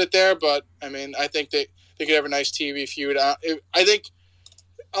 they can put it there. But, I mean, I think they could have a nice TV feud. I think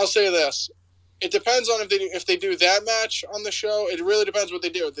I'll say this. It depends on if they do that match on the show. It really depends what they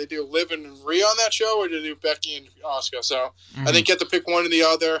do. If they do Liv and Rhea on that show, or do they do Becky and Asuka? So I think you have to pick one or the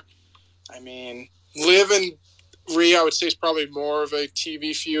other. I mean, Liv and Rhea, I would say, is probably more of a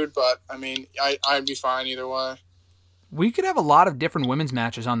TV feud, but I mean, I'd be fine either way. We could have a lot of different women's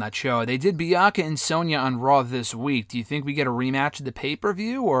matches on that show. They did Bianca and Sonya on Raw this week. Do you think we get a rematch at the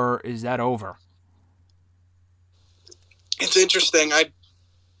pay-per-view, or is that over? It's interesting.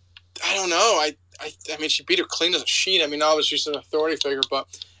 I don't know. I mean, she beat her clean as a sheet. I mean, obviously she's an authority figure, but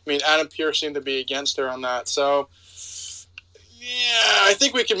I mean, Adam Pearce seemed to be against her on that. So, yeah, I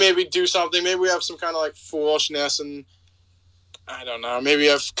think we could maybe do something. Maybe we have some kind of like foolishness, and I don't know. Maybe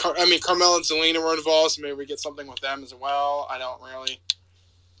Carmella and Zelina were involved, so maybe we get something with them as well. I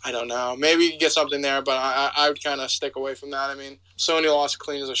don't know. Maybe you can get something there, but I would kind of stick away from that. I mean, Sonya lost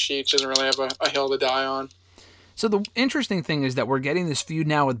clean as a sheet. She doesn't really have a hill to die on. So the interesting thing is that we're getting this feud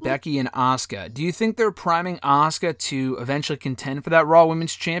now with Becky and Asuka. Do you think they're priming Asuka to eventually contend for that Raw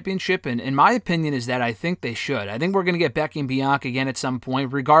Women's Championship? And in my opinion is that I think they should. I think we're going to get Becky and Bianca again at some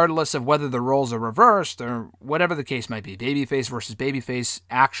point, regardless of whether the roles are reversed or whatever the case might be. Babyface versus babyface,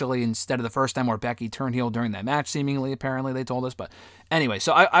 actually, instead of the first time where Becky turned heel during that match, seemingly, apparently, they told us. But anyway,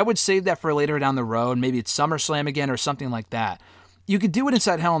 so I would save that for later down the road. Maybe it's SummerSlam again or something like that. You could do it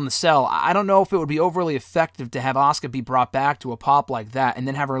inside Hell in the Cell. I don't know if it would be overly effective to have Asuka be brought back to a pop like that and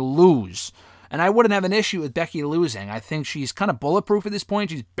then have her lose. And I wouldn't have an issue with Becky losing. I think she's kind of bulletproof at this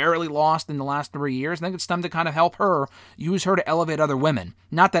point. She's barely lost in the last 3 years. I think it's time to kind of help her, use her to elevate other women.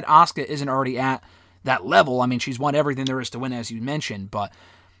 Not that Asuka isn't already at that level. I mean, she's won everything there is to win, as you mentioned, but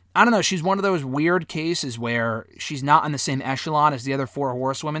I don't know, she's one of those weird cases where she's not on the same echelon as the other four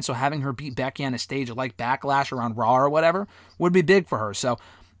horsewomen, so having her beat Becky on a stage like Backlash or on Raw or whatever would be big for her. So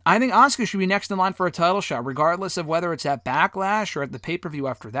I think Asuka should be next in line for a title shot, regardless of whether it's at Backlash or at the pay-per-view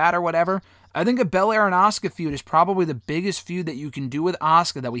after that or whatever. I think a Belair and Asuka feud is probably the biggest feud that you can do with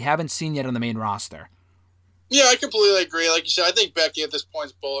Asuka that we haven't seen yet on the main roster. Yeah, I completely agree. Like you said, I think Becky at this point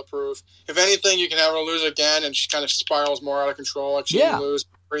is bulletproof. If anything, you can have her lose again, and she kind of spirals more out of control. Like she didn't lose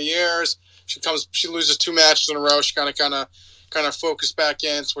 3 years. She loses 2 matches in a row. She kind of focus back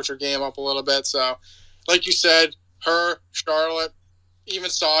in, switch her game up a little bit. So, like you said, her, Charlotte, even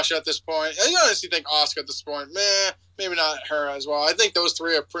Sasha at this point. I honestly think Asuka at this point, maybe not her as well. I think those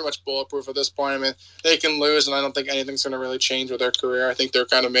three are pretty much bulletproof at this point. I mean, they can lose, and I don't think anything's going to really change with their career. I think they're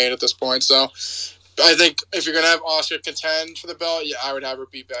kind of made at this point. So, I think if you're going to have Asuka contend for the belt, yeah, I would have her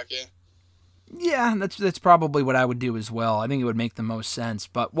beat Becky. Yeah, that's probably what I would do as well. I think it would make the most sense.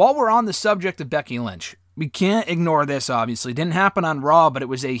 But while we're on the subject of Becky Lynch, we can't ignore this, obviously. It didn't happen on Raw, but it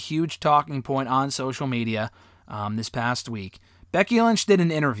was a huge talking point on social media this past week. Becky Lynch did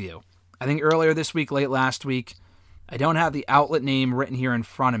an interview, I think earlier this week, late last week. I don't have the outlet name written here in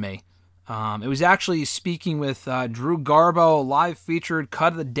front of me. It was actually speaking with Drew Garbo, live featured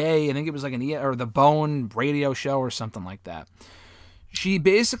cut of the day. I think it was like the Bone radio show or something like that. She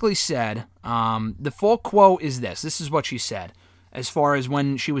basically said, the full quote is this. This is what she said. As far as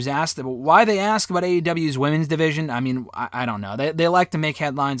when she was asked about why they ask about AEW's women's division, I mean, I don't know. They like to make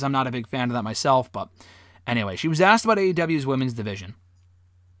headlines. I'm not a big fan of that myself. But anyway, she was asked about AEW's women's division.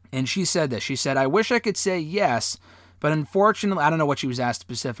 And she said this. She said, I wish I could say yes, But unfortunately, I don't know what she was asked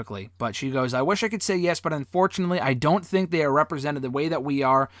specifically, but she goes, I wish I could say yes, but unfortunately, I don't think they are represented the way that we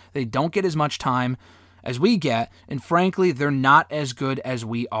are. They don't get as much time as we get, and frankly, they're not as good as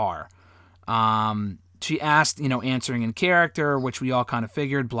we are. She asked, answering in character, which we all kind of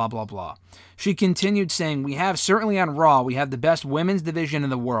figured, blah, blah, blah. She continued saying, we have, certainly on Raw, we have the best women's division in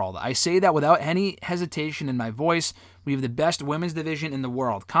the world. I say that without any hesitation in my voice. We have the best women's division in the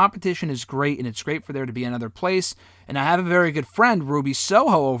world. Competition is great, and it's great for there to be another place. And I have a very good friend, Ruby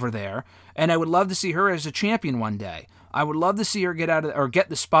Soho, over there, and I would love to see her as a champion one day. I would love to see her get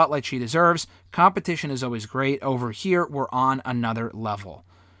the spotlight she deserves. Competition is always great. Over here, we're on another level.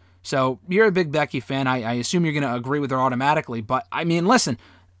 So you're a big Becky fan. I assume you're going to agree with her automatically. But, I mean, listen,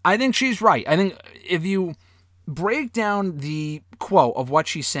 I think she's right. I think if you break down the quote of what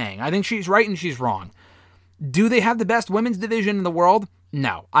she's saying, I think she's right and she's wrong. Do they have the best women's division in the world?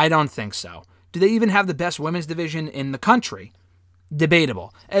 No, I don't think so. Do they even have the best women's division in the country?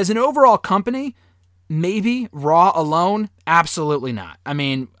 Debatable. As an overall company, maybe. Raw alone? Absolutely not. I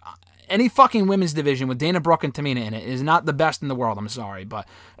mean, any fucking women's division with Dana Brooke and Tamina in it is not the best in the world, I'm sorry. But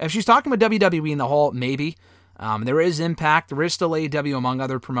if she's talking about WWE in the whole, maybe. There is Impact, there is still AEW among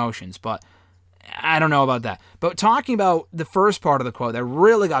other promotions, but I don't know about that. But talking about the first part of the quote that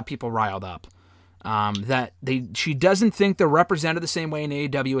really got people riled up, she doesn't think they're represented the same way in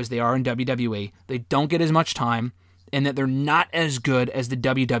AEW as they are in WWE. They don't get as much time, and that they're not as good as the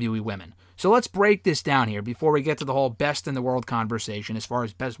WWE women. So let's break this down here before we get to the whole best in the world conversation as far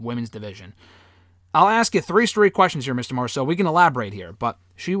as best women's division. I'll ask you 3 straight questions here, Mr. Morris, so we can elaborate here. But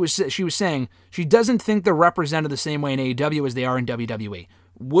she was saying she doesn't think they're represented the same way in AEW as they are in WWE.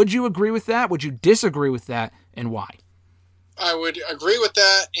 Would you agree with that? Would you disagree with that, and why? I would agree with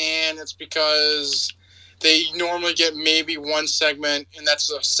that, and it's because they normally get maybe one segment, and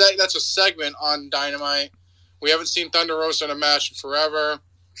that's a segment on Dynamite. We haven't seen Thunder Rosa in a match in forever.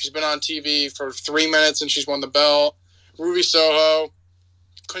 She's been on TV for 3 minutes, and she's won the belt. Ruby Soho,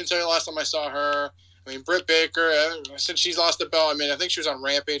 couldn't tell you the last time I saw her. I mean, Britt Baker, since she's lost the belt, I mean, I think she was on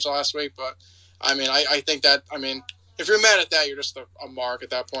Rampage last week, but, I mean, I think that, I mean, if you're mad at that, you're just a mark at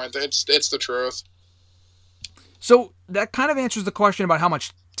that point. It's the truth. So that kind of answers the question about how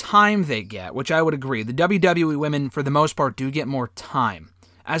much time they get, which I would agree. The WWE women, for the most part, do get more time.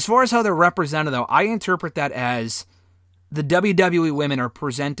 As far as how they're represented, though, I interpret that as the WWE women are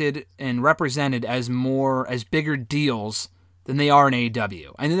presented and represented as bigger deals than they are in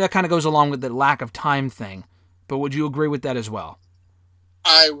AEW. I think that kind of goes along with the lack of time thing. But would you agree with that as well?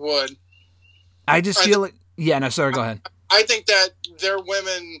 I would. I just feel like... Yeah, no, sorry, go ahead. I think that their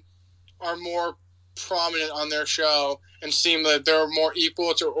women are more prominent on their show and seem that they're more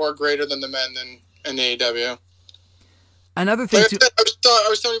equal to or greater than the men in AEW. Another thing, I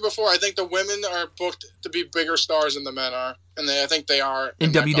was telling you before, I think the women are booked to be bigger stars than the men are, and I think they are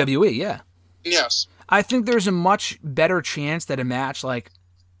in WWE. Yeah. Yes. I think there's a much better chance that a match like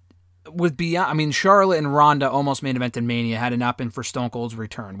with Charlotte and Ronda almost main evented Mania had it not been for Stone Cold's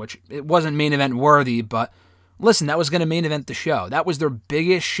return, which it wasn't main event worthy, but listen, that was going to main event the show. That was their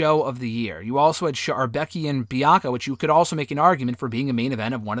biggest show of the year. You also had Becky and Bianca, which you could also make an argument for being a main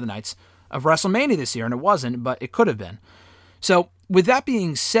event of one of the nights of WrestleMania this year, and it wasn't, but it could have been. So, with that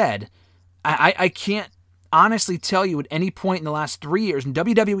being said, I can't honestly tell you at any point in the last 3 years, and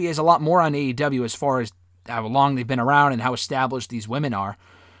WWE has a lot more on AEW as far as how long they've been around and how established these women are.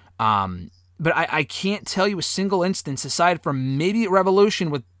 But I can't tell you a single instance, aside from maybe at Revolution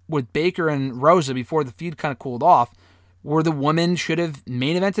with Baker and Rosa before the feud kind of cooled off, where the women should have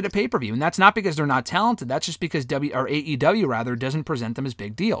main evented a pay-per-view. And that's not because they're not talented. That's just because AEW doesn't present them as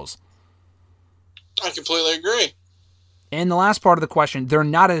big deals. I completely agree. And the last part of the question, they're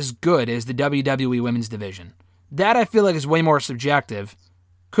not as good as the WWE women's division. That I feel like is way more subjective.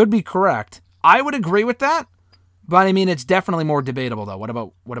 Could be correct. I would agree with that. But I mean, it's definitely more debatable, though. What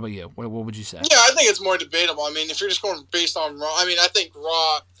about you? What would you say? Yeah, I think it's more debatable. I mean, if you're just going based on Raw, I mean, I think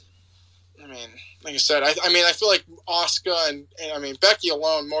Raw. I mean, like I said, I feel like Asuka and I mean Becky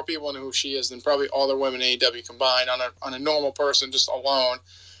alone, more people know who she is than probably all the women in AEW combined on a normal person just alone.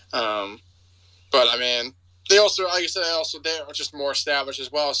 But I mean, they also, like I said, they are just more established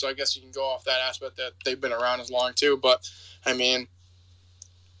as well. So I guess you can go off that aspect that they've been around as long too. But I mean,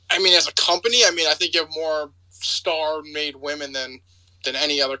 as a company, I mean, I think you have more star-made women than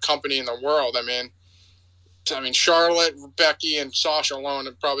any other company in the world. I mean, Charlotte, Becky, and Sasha alone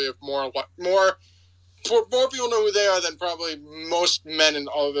probably have more people know who they are than probably most men in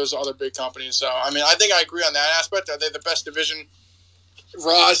all of those other big companies. So, I mean, I think I agree on that aspect. Are they the best division?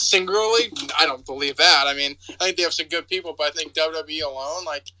 Raw singularly? I don't believe that. I mean, I think they have some good people, but I think WWE alone,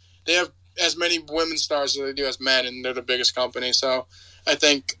 like, they have as many women stars as they do as men, and they're the biggest company. So I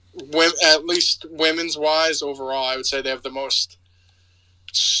think at least women's wise overall, I would say they have the most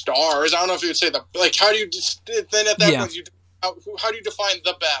stars. I don't know if you would say how do you then at that point how do you define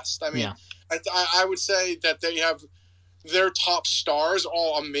the best? I mean, I would say that they have their top stars,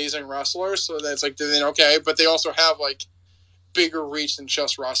 all amazing wrestlers. So that's like, then okay, but they also have like bigger reach than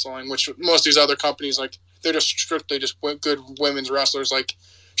just wrestling, which most of these other companies, like, they're just strictly just good women's wrestlers, like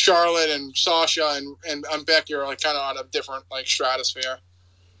Charlotte and Sasha and Becky are like kind of on a different like stratosphere.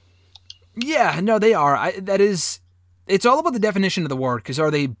 Yeah, no, they are. It's all about the definition of the word, because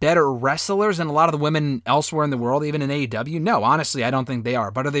are they better wrestlers than a lot of the women elsewhere in the world, even in AEW? No, honestly, I don't think they are.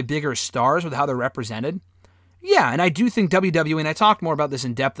 But are they bigger stars with how they're represented? Yeah, and I do think WWE, and I talked more about this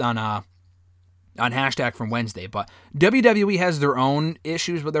in depth on hashtag from Wednesday, but WWE has their own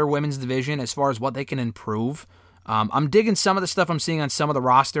issues with their women's division as far as what they can improve. I'm digging some of the stuff I'm seeing on some of the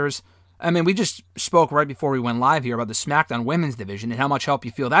rosters. I mean, we just spoke right before we went live here about the SmackDown women's division and how much help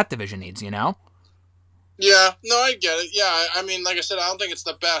you feel that division needs, you know? Yeah, no, I get it. Yeah, I mean, like I said, I don't think it's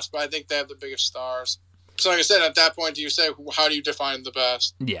the best, but I think they have the biggest stars. So like I said, at that point, do you say, how do you define the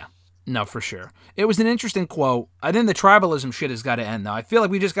best? Yeah. No, for sure. It was an interesting quote. I think the tribalism shit has got to end, though. I feel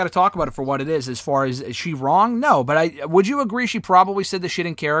like we just got to talk about it for what it is. As far as, is she wrong? No, but would you agree she probably said the shit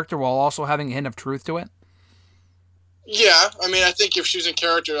in character while also having a hint of truth to it? Yeah, I mean, I think if she's in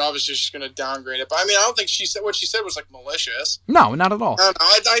character, obviously she's going to downgrade it. But I mean, I don't think what she said was like malicious. No, not at all. I don't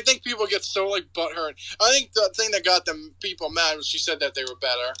know. I think people get so like butthurt. I think the thing that got them people mad was she said that they were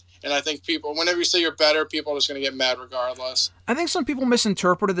better. And I think people, whenever you say you're better, people are just going to get mad regardless. I think some people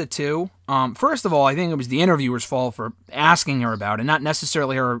misinterpreted it too. First of all, I think it was the interviewer's fault for asking her about it, not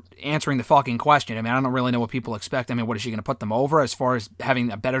necessarily her answering the fucking question. I mean, I don't really know what people expect. I mean, what is she going to put them over as far as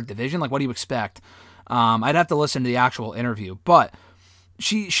having a better division? Like, what do you expect? I'd have to listen to the actual interview. But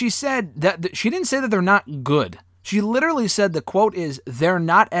she said that she didn't say that they're not good. She literally said the quote is, they're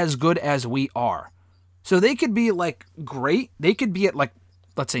not as good as we are. So they could be like great. They could be at like,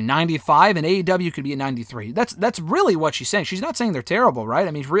 let's say 95, and AEW could be at 93. That's really what she's saying. She's not saying they're terrible, right?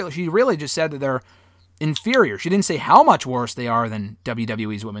 I mean, she really just said that they're inferior. She didn't say how much worse they are than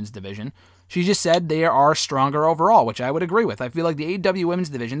WWE's women's division. She just said they are stronger overall, which I would agree with. I feel like the AEW women's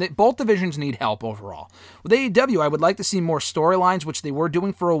division, both divisions need help overall. With AEW, I would like to see more storylines, which they were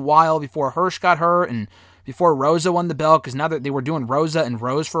doing for a while before Hirsch got hurt and before Rosa won the belt, because now that they were doing Rosa and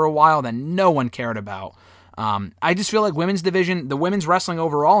Rose for a while that no one cared about. I just feel like women's division, the women's wrestling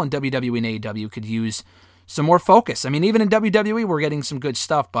overall in WWE and AEW could use some more focus. I mean, even in WWE, we're getting some good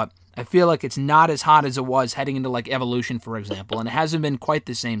stuff, but I feel like it's not as hot as it was heading into like Evolution, for example, and it hasn't been quite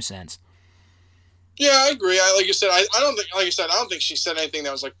the same since. Yeah, I agree. Like you said, I don't think she said anything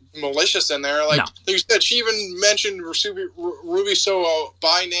that was like malicious in there. Like you said, she even mentioned Ruby Soho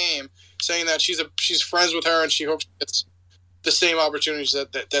by name, saying that she's friends with her and she hopes it's the same opportunities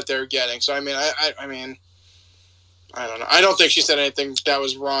that they're getting. So I mean, I don't know. I don't think she said anything that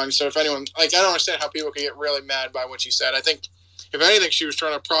was wrong. So if anyone, like, I don't understand how people can get really mad by what she said. I think, if anything, she was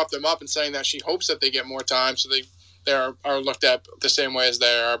trying to prop them up and saying that she hopes that they get more time so they are looked at the same way as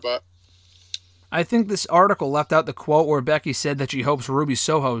they are. But I think this article left out the quote where Becky said that she hopes Ruby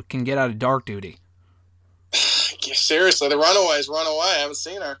Soho can get out of dark duty. Seriously, the Runaways run away. I haven't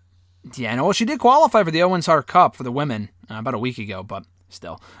seen her. Yeah, no, well, she did qualify for the Owens Hart Cup for the women about a week ago, but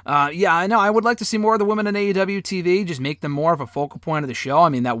still. Yeah, I know. I would like to see more of the women in AEW TV, just make them more of a focal point of the show. I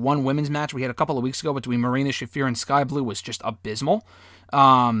mean, that one women's match we had a couple of weeks ago between Marina Shafir and Sky Blue was just abysmal.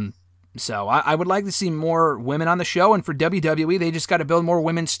 So I would like to see more women on the show, and for WWE, they just got to build more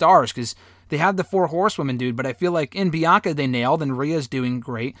women stars, because they have the 4 horsewomen, dude, but I feel like in Bianca they nailed, and Rhea's doing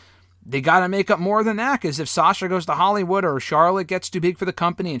great. They got to make up more than that, because if Sasha goes to Hollywood, or Charlotte gets too big for the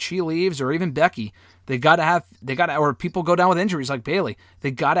company and she leaves, or even Becky, or people go down with injuries like Bayley,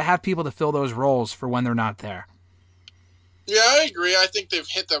 they got to have people to fill those roles for when they're not there. Yeah, I agree. I think they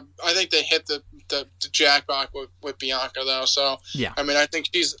hit the jackpot with Bianca, though. So yeah, I mean, I think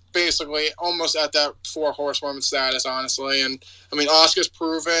she's basically almost at that 4 horsewoman status, honestly. And I mean, Asuka's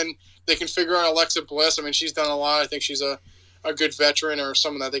proven they can figure out Alexa Bliss. I mean, she's done a lot. I think she's a good veteran, or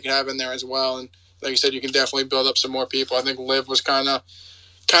someone that they could have in there as well. And like you said, you can definitely build up some more people. I think Liv was kind of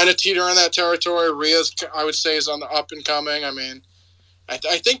teetering that territory. Rhea's, I would say, is on the up and coming. I mean, I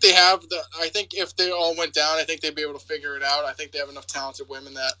think they have I think if they all went down, I think they'd be able to figure it out. I think they have enough talented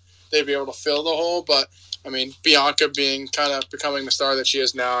women that they'd be able to fill the hole. But I mean, Bianca being kind of becoming the star that she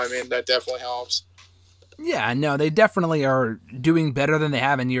is now, I mean, that definitely helps. Yeah, no, they definitely are doing better than they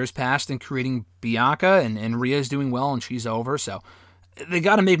have in years past in creating Bianca, and Rhea's doing well, and she's over, so they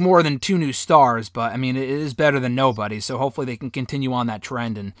got to make more than 2 new stars, but I mean, it is better than nobody, so hopefully they can continue on that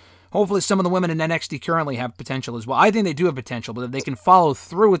trend, and hopefully some of the women in NXT currently have potential as well. I think they do have potential, but if they can follow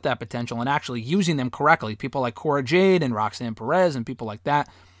through with that potential and actually using them correctly, people like Cora Jade and Roxanne Perez and people like that,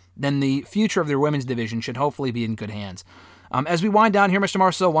 then the future of their women's division should hopefully be in good hands. As we wind down here, Mr.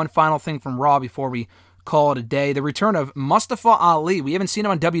 Marceau, one final thing from Raw before we call it a day. The return of Mustafa Ali. We haven't seen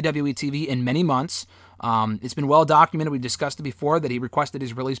him on WWE TV in many months. It's been well documented. We discussed it before that he requested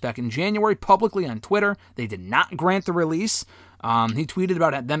his release back in January publicly on Twitter. They did not grant the release. He tweeted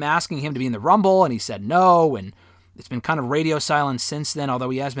about them asking him to be in the Rumble, and he said no, and it's been kind of radio silence since then, although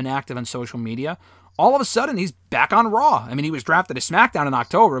he has been active on social media. All of a sudden, he's back on Raw. I mean, he was drafted to SmackDown in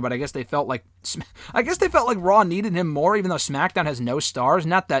October, but I guess they felt like Raw needed him more, even though SmackDown has no stars.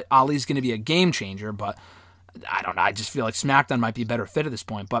 Not that Ali's going to be a game changer, but I don't know. I just feel like SmackDown might be a better fit at this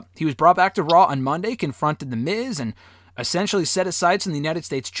point. But he was brought back to Raw on Monday, confronted The Miz, and essentially set his sights on the United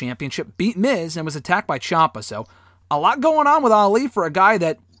States Championship, beat Miz, and was attacked by Ciampa. So a lot going on with Ali for a guy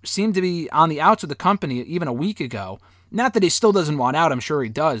that seemed to be on the outs of the company even a week ago. Not that he still doesn't want out. I'm sure he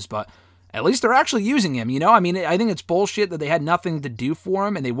does, but at least they're actually using him, you know? I mean, I think it's bullshit that they had nothing to do for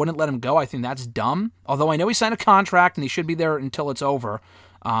him and they wouldn't let him go. I think that's dumb. Although I know he signed a contract and he should be there until it's over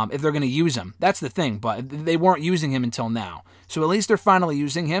if they're going to use him. That's the thing, but they weren't using him until now. So at least they're finally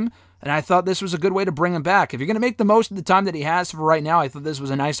using him, and I thought this was a good way to bring him back. If you're going to make the most of the time that he has for right now, I thought this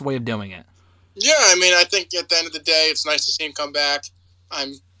was a nice way of doing it. Yeah, I mean, I think at the end of the day, it's nice to see him come back.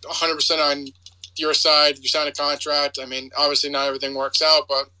 I'm 100% on your side. You signed a contract. I mean, obviously not everything works out,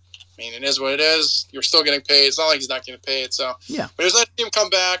 but I mean, it is what it is. You're still getting paid. It's not like he's not getting paid. So, yeah. But it was nice to see him come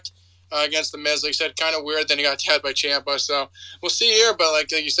back against The Miz. Like you said, kind of weird. Then he got tagged by Ciampa. So we'll see here. But like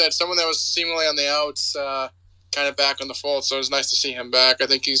you said, someone that was seemingly on the outs, kind of back on the fold. So it was nice to see him back. I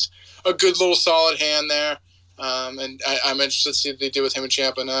think he's a good little solid hand there. And I'm interested to see what they do with him and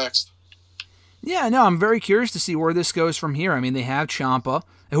Ciampa next. Yeah, no, I'm very curious to see where this goes from here. I mean, they have Ciampa,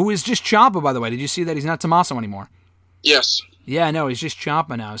 who is just Ciampa, by the way. Did you see that he's not Tommaso anymore? Yes. Yeah, no, he's just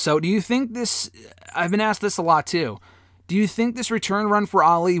Ciampa now. So do you think this, I've been asked this a lot too, do you think this return run for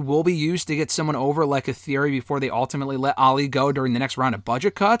Ali will be used to get someone over like a Theory before they ultimately let Ali go during the next round of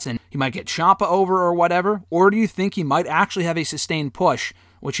budget cuts and he might get Ciampa over or whatever? Or do you think he might actually have a sustained push,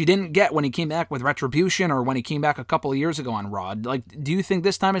 which he didn't get when he came back with Retribution or when he came back a couple of years ago on Raw? Like, do you think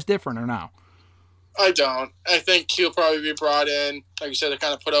this time is different or no? I don't. I think he'll probably be brought in, like you said, to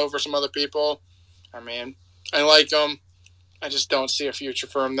kind of put over some other people. I mean, I like him. I just don't see a future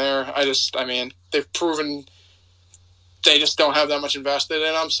for him there. I mean, they've proven they just don't have that much invested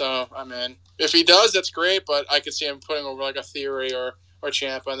in him. So, I mean, if he does, that's great, but I could see him putting over like a Theory or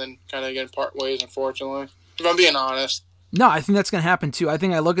Ciampa and then kind of getting part ways, unfortunately. If I'm being honest. No, I think that's going to happen too. I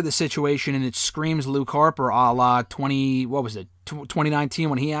think I look at the situation and it screams Luke Harper a la 2019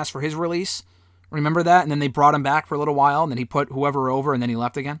 when he asked for his release. Remember that? And then they brought him back for a little while and then he put whoever over and then he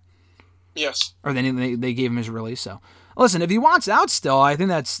left again? Yes. Or then they gave him his release, so. Listen, if he wants out still, I think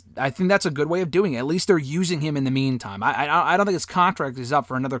that's a good way of doing it. At least they're using him in the meantime. I don't think his contract is up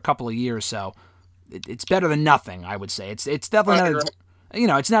for another couple of years, so it's better than nothing, I would say. It's definitely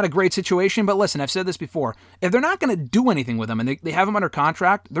not it's not a great situation, but listen, I've said this before. If they're not going to do anything with him and they have him under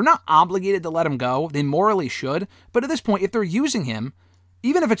contract, they're not obligated to let him go. They morally should. But at this point, if they're using him,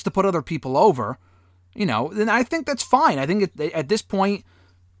 even if it's to put other people over, then I think that's fine. I think at this point,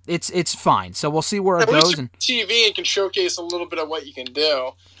 it's fine. So we'll see where it goes. And TV and can showcase a little bit of what you can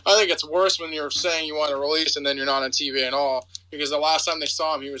do. I think it's worse when you're saying you want to release and then you're not on TV at all. Because the last time they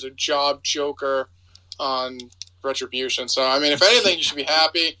saw him, he was a job joker on Retribution. So, I mean, if anything, you should be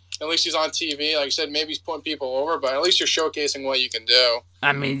happy. At least he's on TV. Like I said, maybe he's putting people over, but at least you're showcasing what you can do.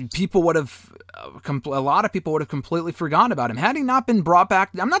 I mean, a lot of people would have completely forgotten about him. Had he not been brought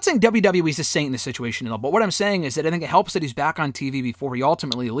back, I'm not saying WWE's a saint in this situation at all, but what I'm saying is that I think it helps that he's back on TV before he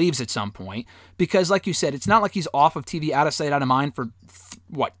ultimately leaves at some point. Because, like you said, it's not like he's off of TV, out of sight, out of mind for,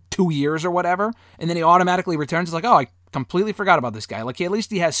 2 years or whatever, and then he automatically returns. It's like, oh, I completely forgot about this guy. Like, at least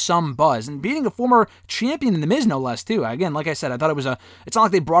he has some buzz. And beating a former champion in The Miz, no less, too. Again, like I said, I thought it's not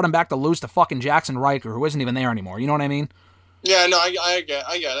like they brought him back to lose to fucking Jackson Riker, who isn't even there anymore. You know what I mean? Yeah, no, I get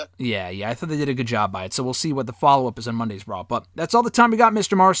it. Yeah, I thought they did a good job by it. So we'll see what the follow-up is on Monday's Raw. But that's all the time we got,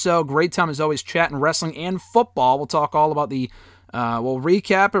 Mr. Marceau. Great time, as always, chatting wrestling and football. We'll talk all about we'll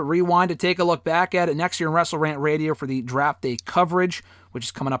recap it, rewind it, take a look back at it next year in Wrestle Rant Radio for the draft day coverage, which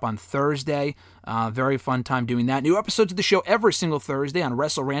is coming up on Thursday. Very fun time doing that. New episodes of the show every single Thursday on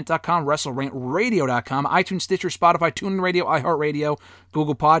WrestleRant.com, WrestleRantRadio.com, iTunes, Stitcher, Spotify, TuneIn Radio, iHeartRadio,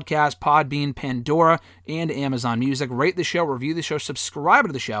 Google Podcasts, Podbean, Pandora, and Amazon Music. Rate the show, review the show, subscribe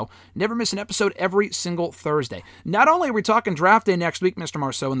to the show. Never miss an episode every single Thursday. Not only are we talking draft day next week, Mr.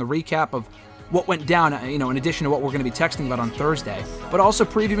 Marceau, in the recap of what went down, in addition to what we're going to be texting about on Thursday, but also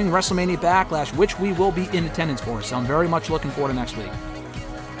previewing WrestleMania Backlash, which we will be in attendance for. So I'm very much looking forward to next week.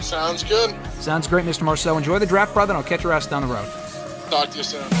 Sounds good. Sounds great, Mr. Marceau. Enjoy the draft, brother, and I'll catch your ass down the road. Talk to you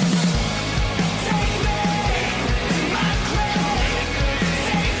soon.